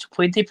Hogan actually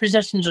played the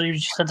positions or he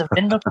was just a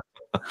defender.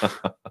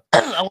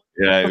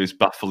 Yeah, it was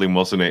baffling,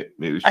 wasn't it?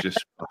 It was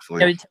just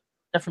baffling.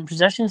 Different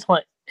positions,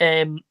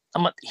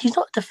 I'm like, he's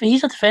a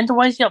defender.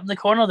 Why is he up in the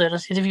corner there? I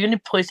said, if you're going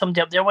to play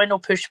somebody up there, why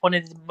not push one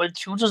of the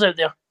midfielders out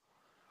there?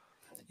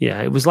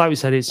 Yeah, it was like we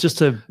said, it's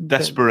just a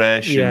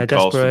desperation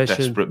calls for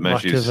desperate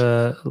measures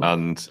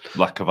and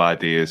lack of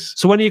ideas.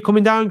 So when are you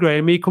coming down,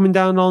 Graham? Are you coming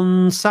down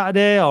on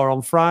Saturday or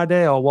on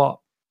Friday or what?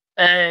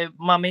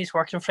 My mate's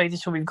working Friday,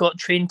 so we've got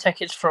train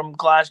tickets from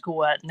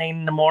Glasgow at 9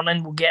 in the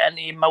morning. We'll get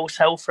into Mills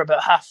Hill for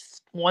about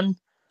 1:30.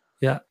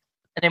 Yeah.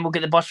 And then we'll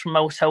get the bus from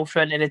Mills Hill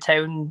through into the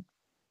town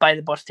by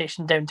the bus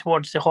station down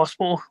towards the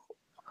hospital.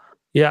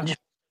 Yeah.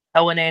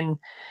 And then,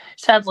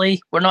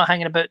 sadly, we're not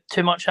hanging about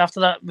too much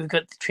after that. We've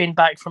got the train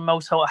back from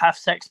Mills Hill at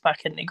 6:30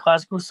 back into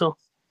Glasgow. So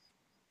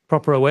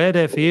proper away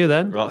day for you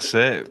then. That's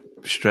it.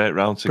 Straight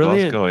round to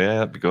Glasgow. Yeah,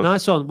 that'd be good.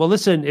 Nice one. Well,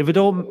 listen, if we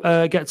don't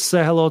get to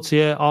say hello to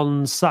you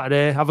on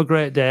Saturday, have a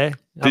great day.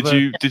 Did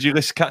you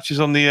catch us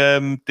on the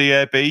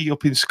DAB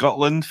up in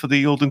Scotland for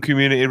the Oldham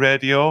Community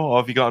Radio, or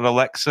have you got an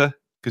Alexa?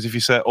 Because if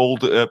you say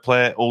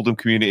play Oldham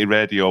Community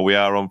Radio, we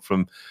are on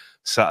from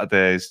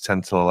Saturdays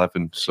 10 till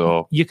 11.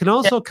 So you can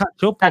also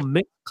catch up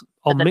on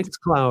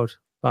Mixcloud.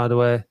 By the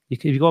way,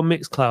 if you go on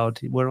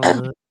Mixcloud, we're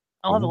on there.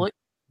 I'll have a look.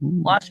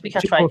 Last week I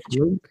tried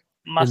to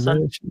my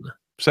son.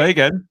 Say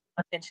again.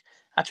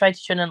 I tried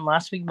to tune in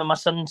last week, but my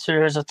son,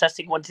 through his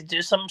autistic, wanted to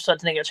do something, so I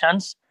didn't get a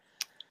chance.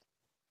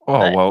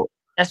 Oh well.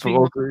 This week,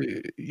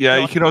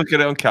 you can always get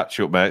it on catch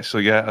up, mate. So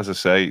yeah, as I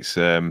say, it's.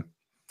 I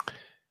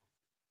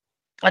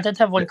did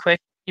have one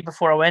question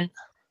before I went.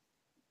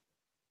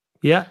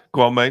 Yeah,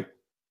 go on, mate.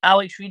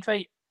 Alex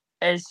Reidwright,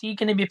 is he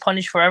going to be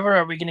punished forever?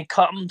 Are we going to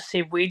cut him to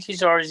save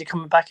wages, or is he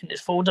coming back into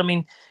his fold? I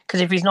mean,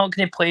 because if he's not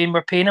going to play and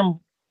we're paying him,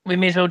 we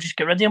may as well just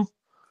get rid of him.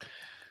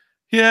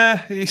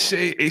 Yeah, it's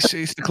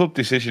the club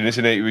decision,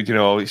 isn't it?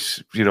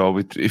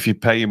 If you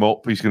pay him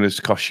up, he's going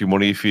to cost you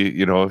money. If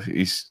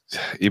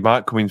he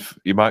might come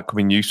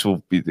in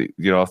useful.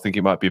 I think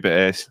it might be a bit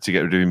hasty to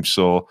get rid of him.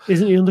 So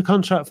isn't he under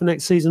contract for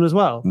next season as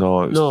well?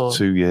 No, it was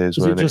 2 years.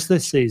 Was it just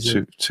this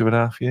season?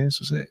 2.5 years,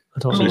 was it? I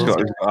don't know. He's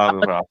got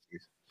another half.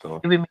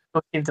 So. We may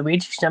go save the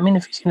wages. I mean,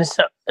 if he's going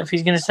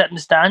to sit in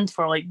the stand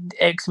for like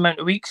X amount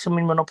of weeks, I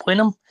mean, we're not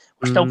playing him.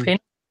 We're still paying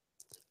him.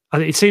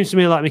 It seems to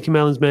me like Mickey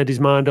Mellon's made his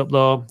mind up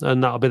though,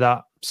 and that'll be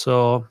that.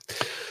 So,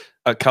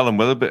 Carl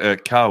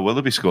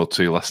Willoughby scored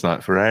 2 last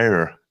night for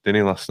Ayr, didn't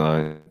he? Last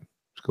night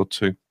scored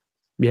 2.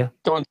 Yeah.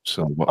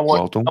 So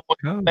well done.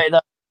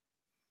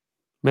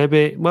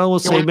 Maybe. Well, we'll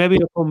see. Maybe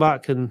he'll come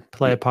back and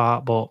play a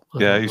part. But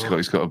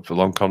he's got a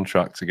long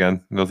contract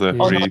again. Another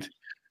Reed.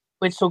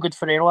 Played so good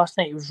for Ayr last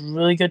night. It was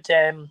really good.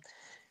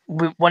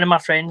 One of my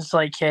friends,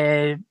 like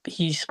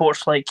he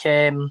sports like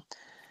one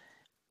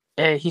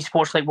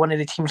of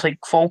the teams like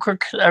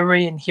Falkirk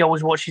away, and he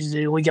always watches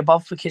the league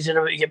above because they're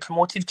about to get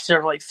promoted because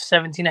they're like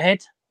 17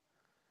 ahead.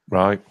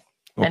 Right.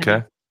 Okay.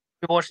 And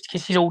we watched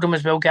because he's older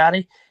as well,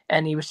 Gary,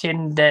 and he was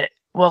saying that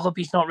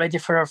Willoughby's not ready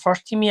for our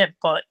first team yet,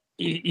 but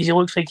he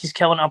looks like he's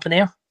killing it up in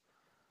there.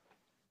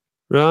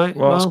 Right.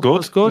 Well, that's good.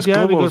 That's good.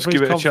 Well, let's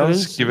give it a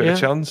chance. Give it a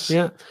chance.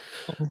 Yeah.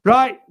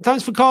 Right.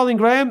 Thanks for calling,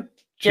 Graham.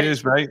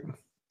 Cheers, mate.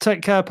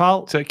 Take care,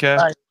 pal. Take care.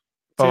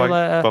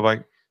 Bye. Bye.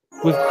 Bye.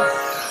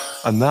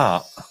 And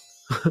that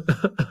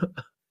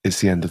is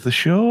the end of the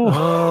show.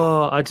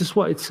 Oh, I just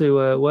wanted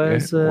to.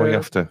 Where's? What are you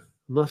after?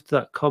 I'm after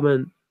that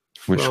comment.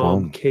 Which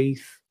one?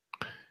 Keith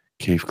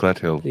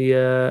Gledhill.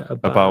 Yeah.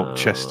 About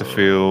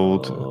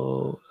Chesterfield.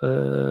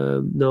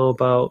 No,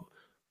 about.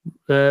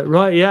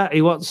 Right. Yeah.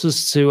 He wants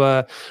us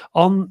to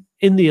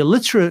in the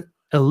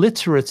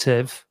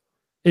alliterative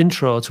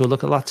intro to a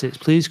look at Latics.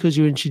 Please, could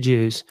you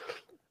introduce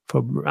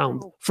from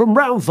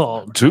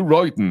Roundthorne to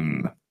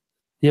Royton?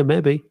 Yeah,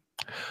 maybe.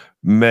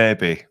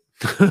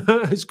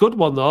 It's a good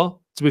one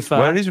though. To be fair,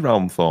 where is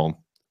Roundthorne?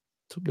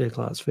 It's up near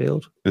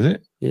Clarksfield. Is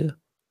it? Yeah.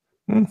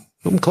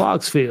 From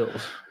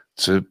Clarksfield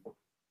to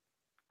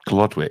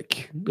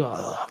Glodwick.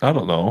 Oh. I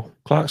don't know.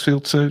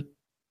 Clarksfield to.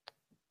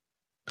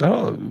 I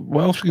don't know.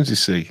 What else can you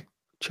see?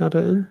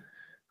 Chadderton.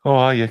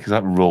 Oh, yeah, because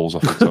that rolls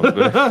off the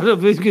tongue.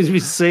 Because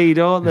we see,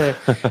 don't they?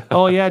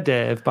 Oh, yeah,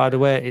 Dave. By the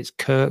way, it's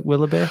Kirk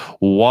Willoughby.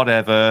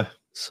 Whatever.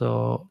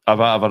 So I've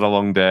had a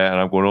long day and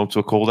I'm going home to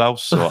a cold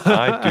house, so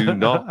I do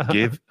not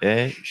give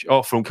a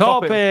from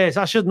Coppice.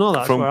 I should know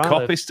that. From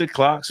Coppice to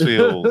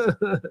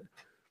Clarksfield.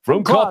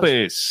 From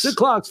Coppice to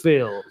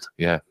Clarksfield.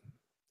 Yeah.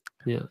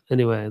 Yeah.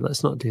 Anyway,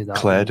 let's not do that.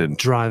 Clarendon.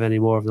 Drive any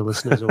more of the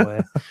listeners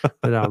away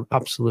with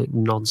absolute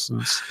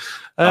nonsense.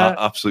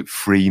 Absolute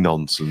free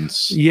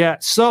nonsense. Yeah.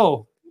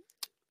 So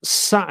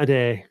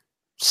Saturday,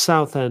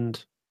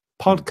 Southend.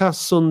 Podcast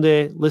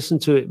Sunday. Listen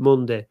to it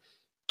Monday.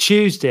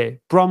 Tuesday,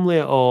 Bromley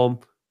at home.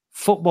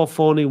 Football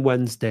phone in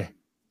Wednesday.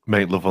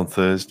 Make love on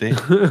Thursday.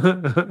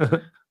 Yeah.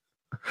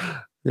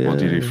 What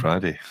do you do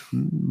Friday?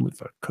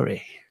 For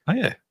curry. Oh,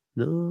 yeah.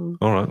 No.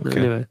 All right. Okay.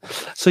 Anyway,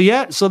 so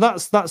that's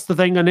the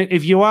thing. And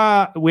if you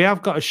are, we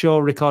have got a show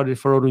recorded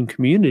for Oldham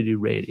Community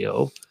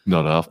Radio.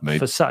 Not half, mate.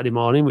 For Saturday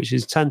morning, which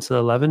is 10 to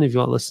 11. If you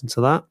want to listen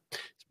to that,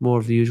 it's more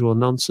of the usual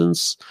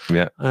nonsense.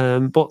 Yeah.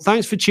 But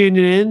thanks for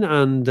tuning in,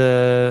 and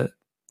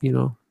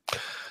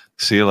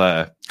see you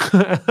later.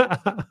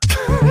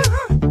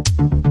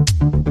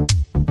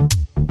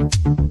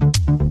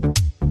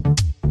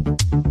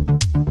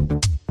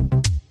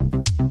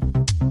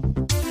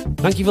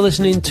 Thank you for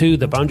listening to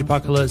the Boundary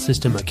Park Alert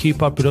System, a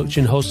QPod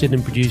production hosted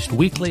and produced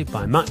weekly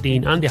by Matt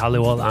Dean, Andy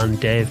Halliwell and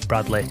Dave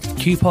Bradley.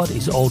 QPod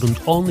is Oldham's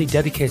only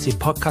dedicated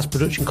podcast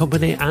production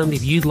company, and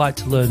if you'd like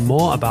to learn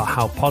more about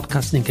how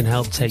podcasting can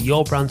help take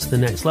your brand to the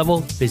next level,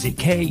 visit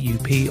kupod.co.uk.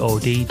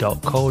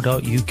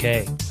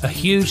 A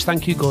huge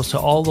thank you goes to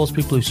all those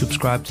people who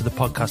subscribe to the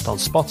podcast on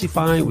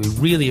Spotify. We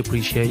really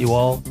appreciate you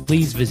all.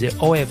 Please visit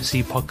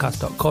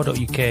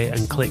oafcpodcast.co.uk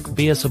and click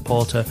Be a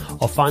Supporter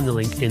or find the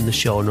link in the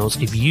show notes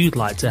if you'd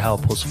like to help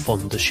us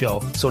fund the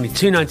show. It's only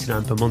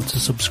 $2.99 per month to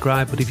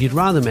subscribe, but if you'd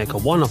rather make a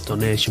one-off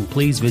donation,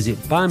 please visit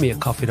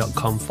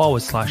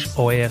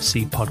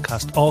buymeacoffee.com/OAFC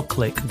podcast or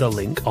click the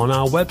link on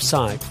our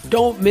website.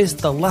 Don't miss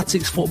the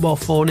Latics football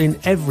phone-in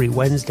every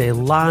Wednesday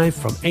live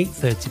from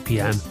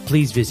 8:30pm.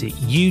 Please visit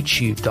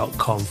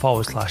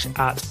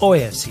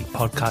youtube.com/@OAFC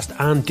podcast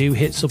and do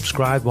hit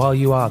subscribe while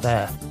you are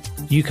there.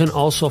 You can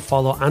also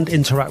follow and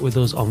interact with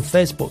us on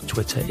Facebook,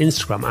 Twitter,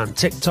 Instagram and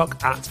TikTok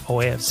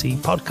 @OAFC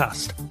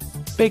podcast.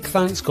 Big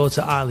thanks go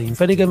to Eileen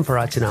Finnegan for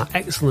writing our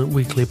excellent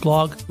weekly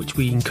blog, which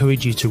we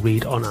encourage you to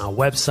read on our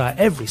website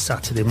every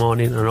Saturday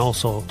morning, and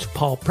also to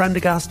Paul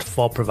Prendergast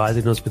for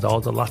providing us with all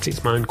the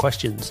Latics Mind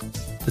questions.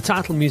 The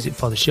title music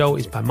for the show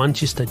is by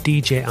Manchester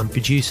DJ and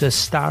producer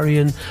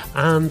Starion,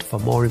 and for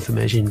more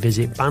information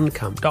visit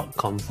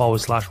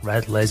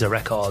bandcamp.com/Red Laser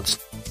Records.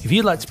 If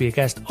you'd like to be a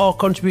guest or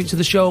contribute to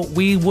the show,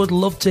 we would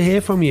love to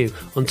hear from you.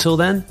 Until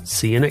then,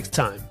 see you next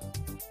time.